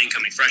are not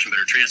incoming freshmen but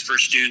are transfer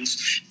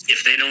students,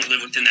 if they don't live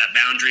within that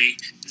boundary,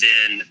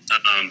 then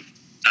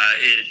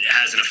it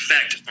has an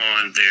effect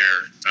on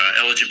their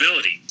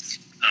eligibility.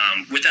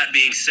 With that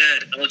being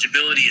said,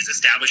 eligibility is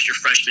established your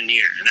freshman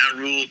year, and that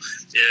rule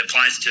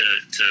applies to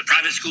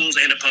private schools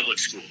and to public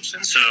schools.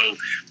 And so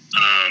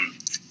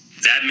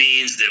that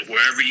means that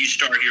wherever you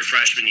start your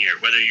freshman year,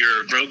 whether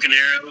you're Broken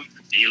Arrow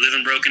and you live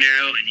in Broken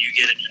Arrow and you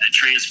get a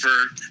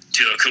transfer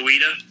to a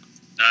Coweta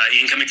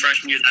incoming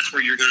freshman year, that's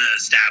where you're going to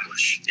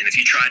establish. And if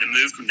you try to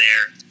move from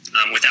there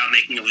without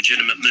making a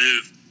legitimate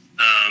move,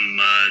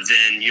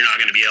 then you're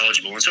not going to be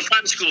eligible. And so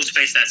private schools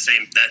face that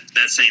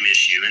same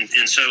issue.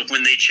 And so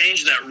when they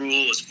changed that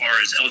rule as far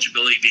as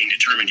eligibility being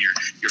determined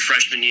your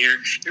freshman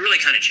year, it really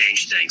kind of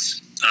changed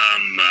things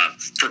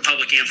for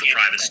public and for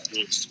private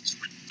schools.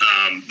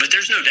 But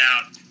there's no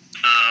doubt,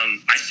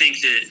 I think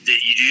that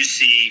you do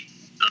see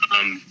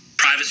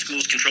private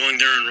schools controlling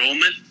their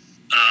enrollment.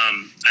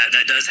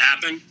 That does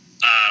happen.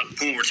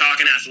 When we're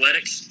talking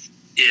athletics,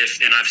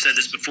 and I've said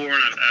this before,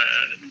 and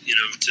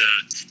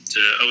to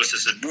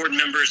OSSA board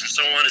members and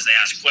so on, as they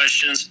ask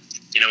questions,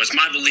 it's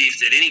my belief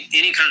that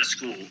any kind of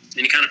school,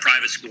 any kind of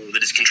private school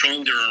that is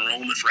controlling their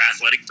enrollment for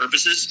athletic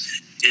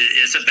purposes,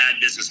 it's a bad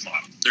business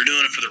model. They're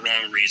doing it for the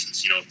wrong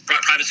reasons.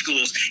 Private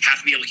schools have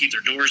to be able to keep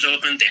their doors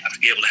open. They have to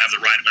be able to have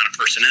the right amount of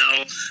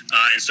personnel.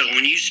 And so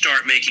when you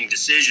start making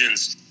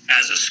decisions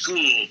as a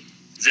school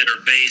that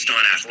are based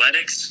on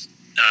athletics,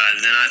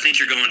 then I think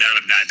you're going down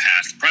a bad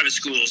path. Private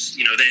schools,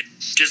 they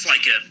just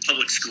like a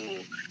public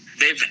school,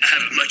 they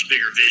have a much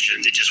bigger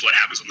vision than just what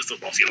happens on the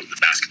football field and the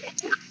basketball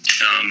court.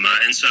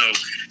 And so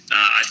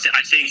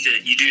I think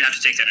that you do have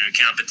to take that into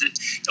account. But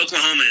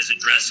Oklahoma has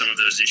addressed some of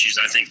those issues,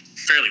 I think,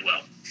 fairly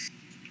well.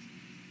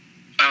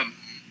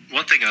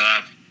 One thing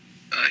that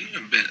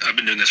I've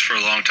been doing this for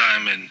a long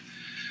time, and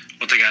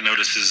one thing I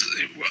notice is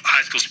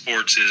high school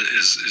sports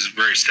is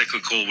very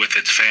cyclical with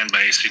its fan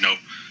base.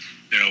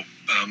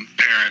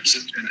 Parents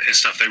and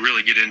stuff, they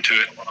really get into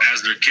it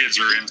as their kids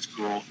are in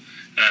school,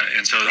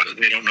 and so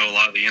they don't know a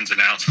lot of the ins and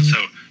outs. And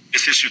so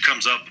this issue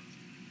comes up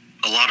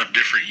a lot of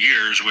different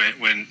years when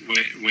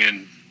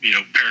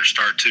parents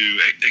start to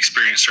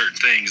experience certain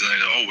things, and they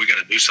go, "Oh, we got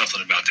to do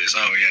something about this."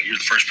 Oh, yeah, you're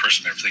the first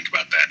person to ever think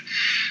about that.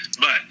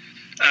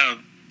 But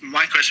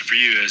my question for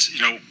you is,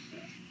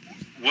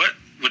 what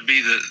would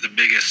be the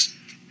biggest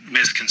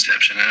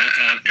misconception?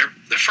 And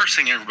the first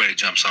thing everybody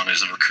jumps on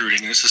is the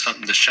recruiting. This is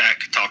something that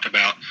Shaq talked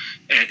about,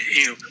 and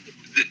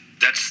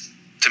that's,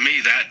 to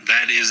me,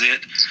 that is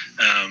it.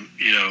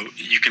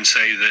 You can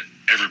say that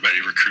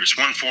everybody recruits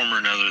one form or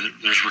another.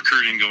 There's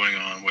recruiting going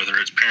on, whether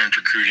it's parent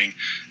recruiting.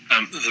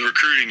 The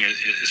recruiting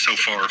is so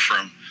far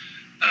from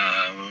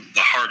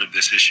the heart of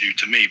this issue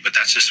to me, but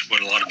that's just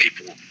what a lot of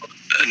people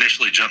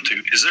initially jump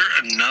to. Is there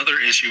another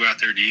issue out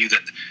there to you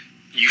that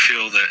you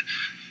feel that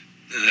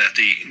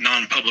the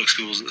non-public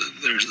schools,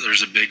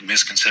 there's a big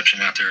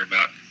misconception out there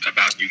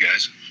about you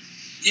guys?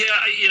 Yeah,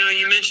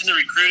 you mentioned the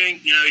recruiting.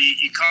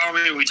 You call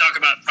me, we talk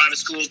about private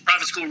schools.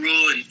 Private school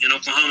rule in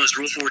Oklahoma is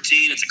Rule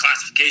 14. It's a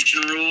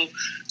classification rule.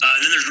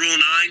 Then there's Rule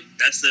 9.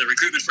 That's the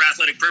recruitment for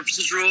athletic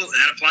purposes rule, and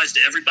that applies to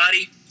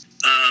everybody.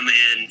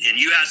 And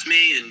you asked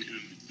me, and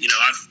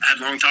I've had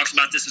long talks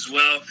about this as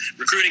well.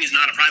 Recruiting is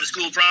not a private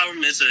school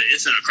problem. It's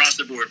an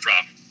across-the-board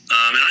problem.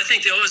 And I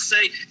think they always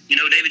say,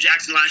 David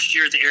Jackson last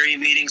year at the area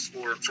meetings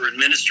for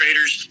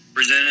administrators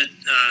presented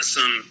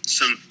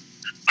some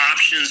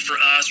options for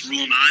us,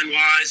 Rule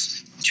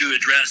 9-wise, to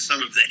address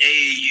some of the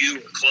AAU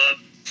or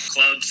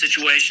club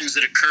situations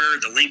that occur,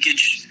 the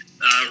linkage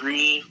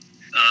rule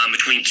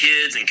between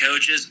kids and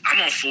coaches.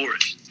 I'm all for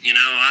it.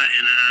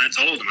 I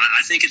told them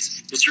I think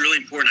it's really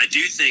important. I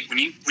do think when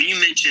you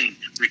mention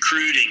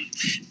recruiting,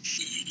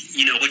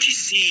 what you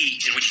see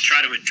and what you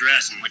try to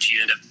address and what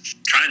you end up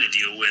trying to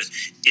deal with,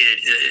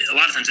 a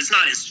lot of times it's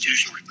not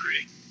institutional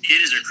recruiting.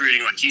 It is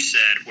recruiting, like you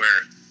said,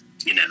 where,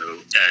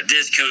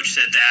 this coach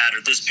said that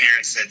or this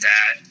parent said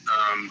that.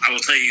 I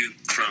will tell you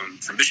from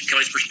Bishop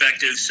Kelly's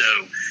perspective,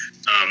 so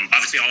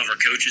obviously all of our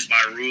coaches by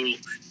rule,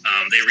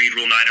 they read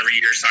Rule 9 every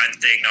year, sign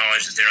that they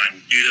acknowledge that they're not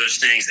going to do those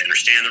things, they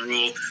understand the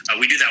rule.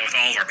 We do that with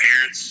all of our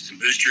parents and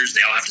boosters.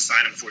 They all have to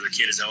sign them before their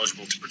kid is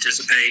eligible to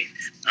participate.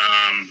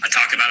 I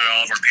talk about it at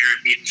all of our parent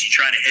meetings. You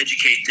try to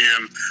educate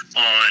them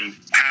on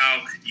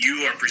how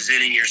you are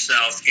presenting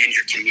yourself and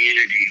your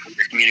community when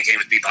you're communicating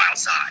with people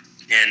outside.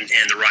 And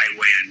the right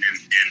way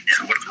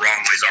and what the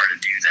wrong ways are to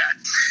do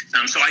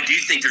that. So I do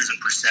think there's a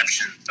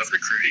perception of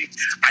recruiting.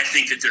 I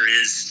think that there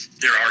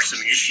are some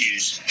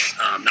issues,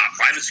 not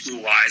private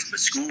school wise, but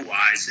school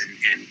wise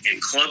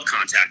and club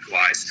contact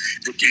wise,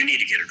 that do need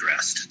to get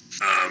addressed.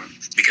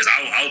 Because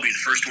I will be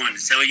the first one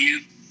to tell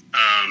you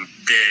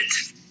that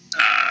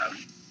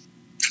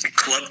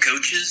club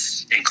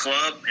coaches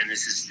and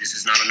this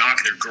is not a knock,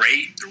 they're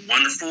great, they're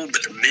wonderful,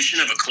 but the mission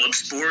of a club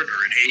sport or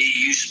an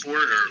AAU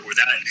sport or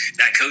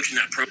that coach in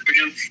that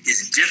program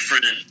is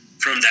different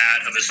from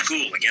that of a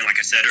school. Again, like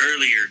I said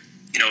earlier,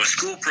 a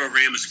school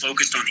program is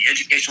focused on the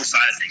educational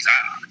side of things.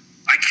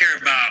 I care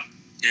about,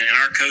 and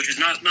our coaches,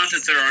 not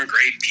that there aren't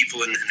great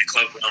people in the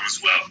club realm as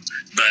well,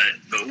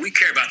 but we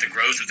care about the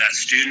growth of that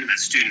student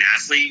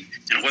athlete,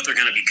 and what they're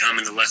going to become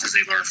and the lessons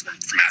they learn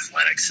from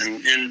athletics.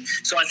 And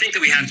so I think that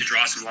we have to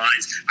draw some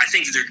lines. I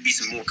think that there could be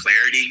some more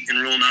clarity in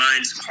Rule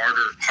 9, some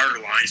harder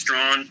lines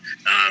drawn.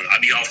 I'd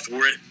be all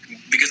for it,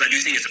 because I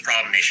do think it's a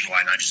problem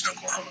nationwide, not just in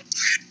Oklahoma.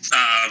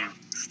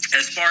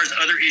 As far as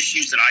other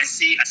issues that I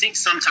see, I think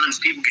sometimes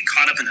people get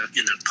caught up in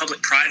the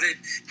public-private,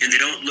 and they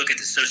don't look at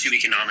the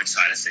socioeconomic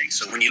side of things.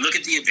 So when you look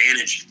at the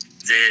advantage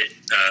that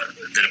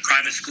a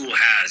private school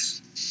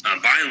has,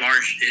 by and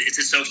large, it's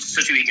a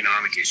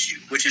socioeconomic issue,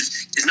 which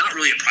is not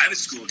really a private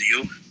school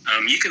deal.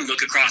 You can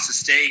look across the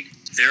state.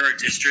 There are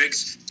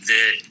districts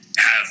that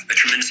have a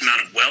tremendous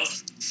amount of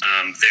wealth.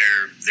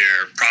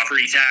 Their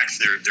property tax,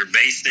 their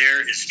base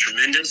there is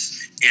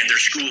tremendous, and their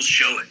schools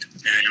show it.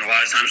 And a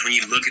lot of times when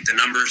you look at the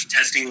numbers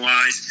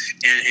testing-wise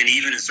and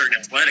even in certain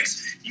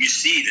athletics, you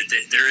see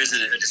that there is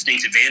a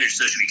distinct advantage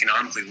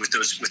socioeconomically with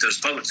those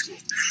public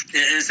schools.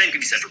 And the same can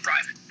be said for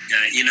private.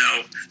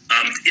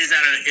 Is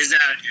that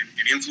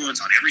an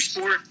influence on every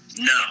sport?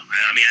 No.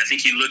 I mean, I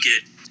think you look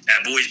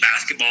at boys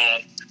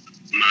basketball,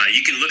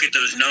 you can look at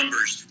those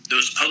numbers.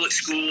 Those public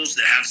schools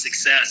that have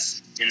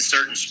success in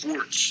certain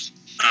sports,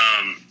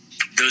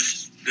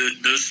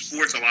 those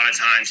sports a lot of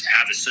times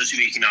have a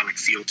socioeconomic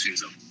feel to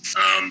them.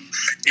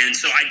 And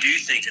so I do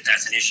think that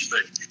that's an issue,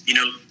 but,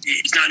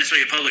 it's not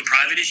necessarily a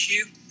public-private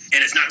issue,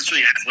 and it's not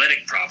necessarily an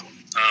athletic problem.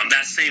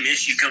 That same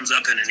issue comes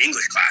up in an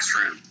English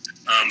classroom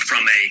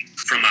from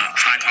a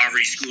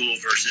high-poverty school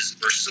versus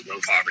a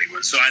low-poverty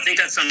one. So I think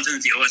that's something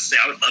that the OSSA,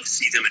 I would love to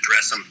see them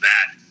address some of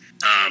that,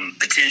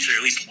 potentially, or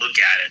at least look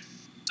at it,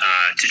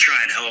 to try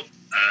and help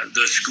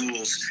those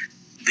schools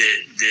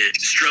that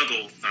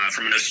struggle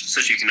from a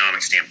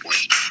socioeconomic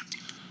standpoint.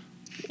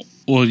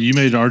 Well, you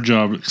made our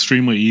job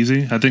extremely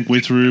easy. I think we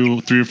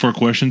threw 3 or 4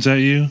 questions at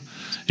you,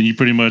 and you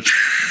pretty much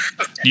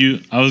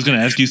I was going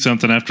to ask you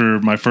something after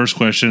my first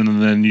question, and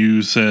then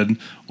you said,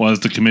 well, as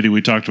the committee,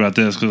 we talked about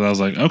this, because I was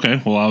like,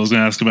 okay, well, I was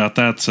going to ask about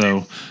that.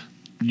 So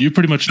you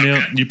pretty much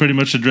you pretty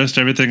much addressed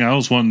everything I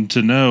was wanting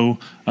to know,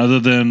 other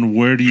than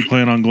where do you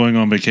plan on going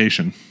on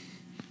vacation?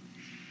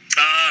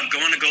 I'm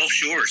going to Gulf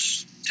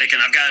Shores.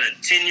 I've got a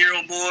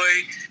 10-year-old boy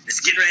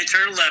that's getting ready to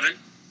turn 11,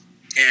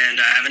 and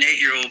I have an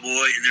 8-year-old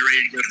boy, and they're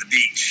ready to go to the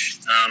beach.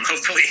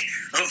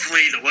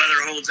 Hopefully the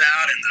weather holds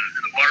out and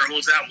the water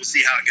holds out. We'll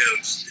see how it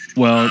goes.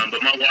 Well,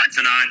 but my wife's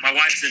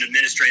an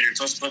administrator in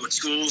Tulsa Public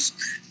Schools,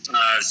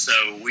 so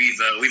we've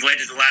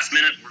waited to the last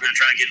minute. We're going to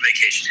try and get a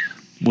vacation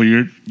in.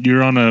 Well,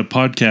 you're on a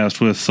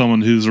podcast with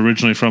someone who's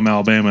originally from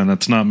Alabama, and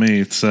that's not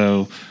me.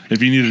 So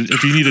if you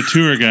need a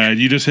tour guide,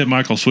 you just hit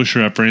Michael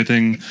Swisher up for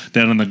anything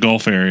down in the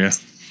Gulf area.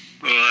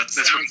 Well, that's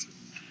what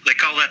they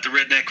call that the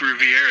Redneck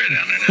Riviera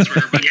down there. That's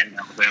where everybody in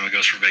Alabama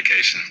goes for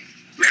vacation.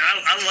 Man,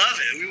 I love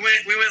it.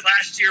 We went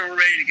last year. We're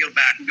ready to go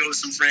back and go with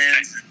some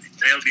friends.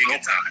 It'll be a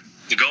good time.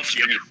 The Gulf's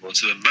beautiful.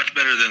 It's much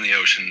better than the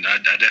ocean.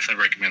 I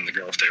definitely recommend the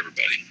Gulf to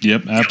everybody.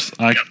 Yep,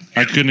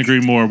 I couldn't agree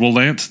more. Well,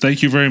 Lance,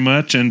 thank you very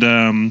much, and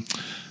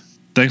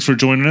thanks for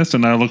joining us,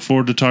 and I look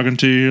forward to talking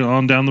to you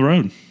on down the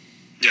road.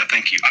 Yeah,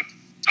 thank you.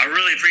 I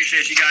really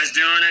appreciate you guys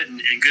doing it,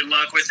 and good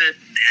luck with it.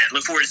 And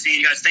look forward to seeing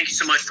you guys. Thank you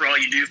so much for all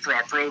you do for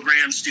our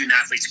program, student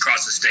athletes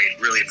across the state.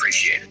 Really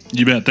appreciate it.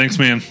 You bet. Thanks,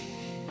 man.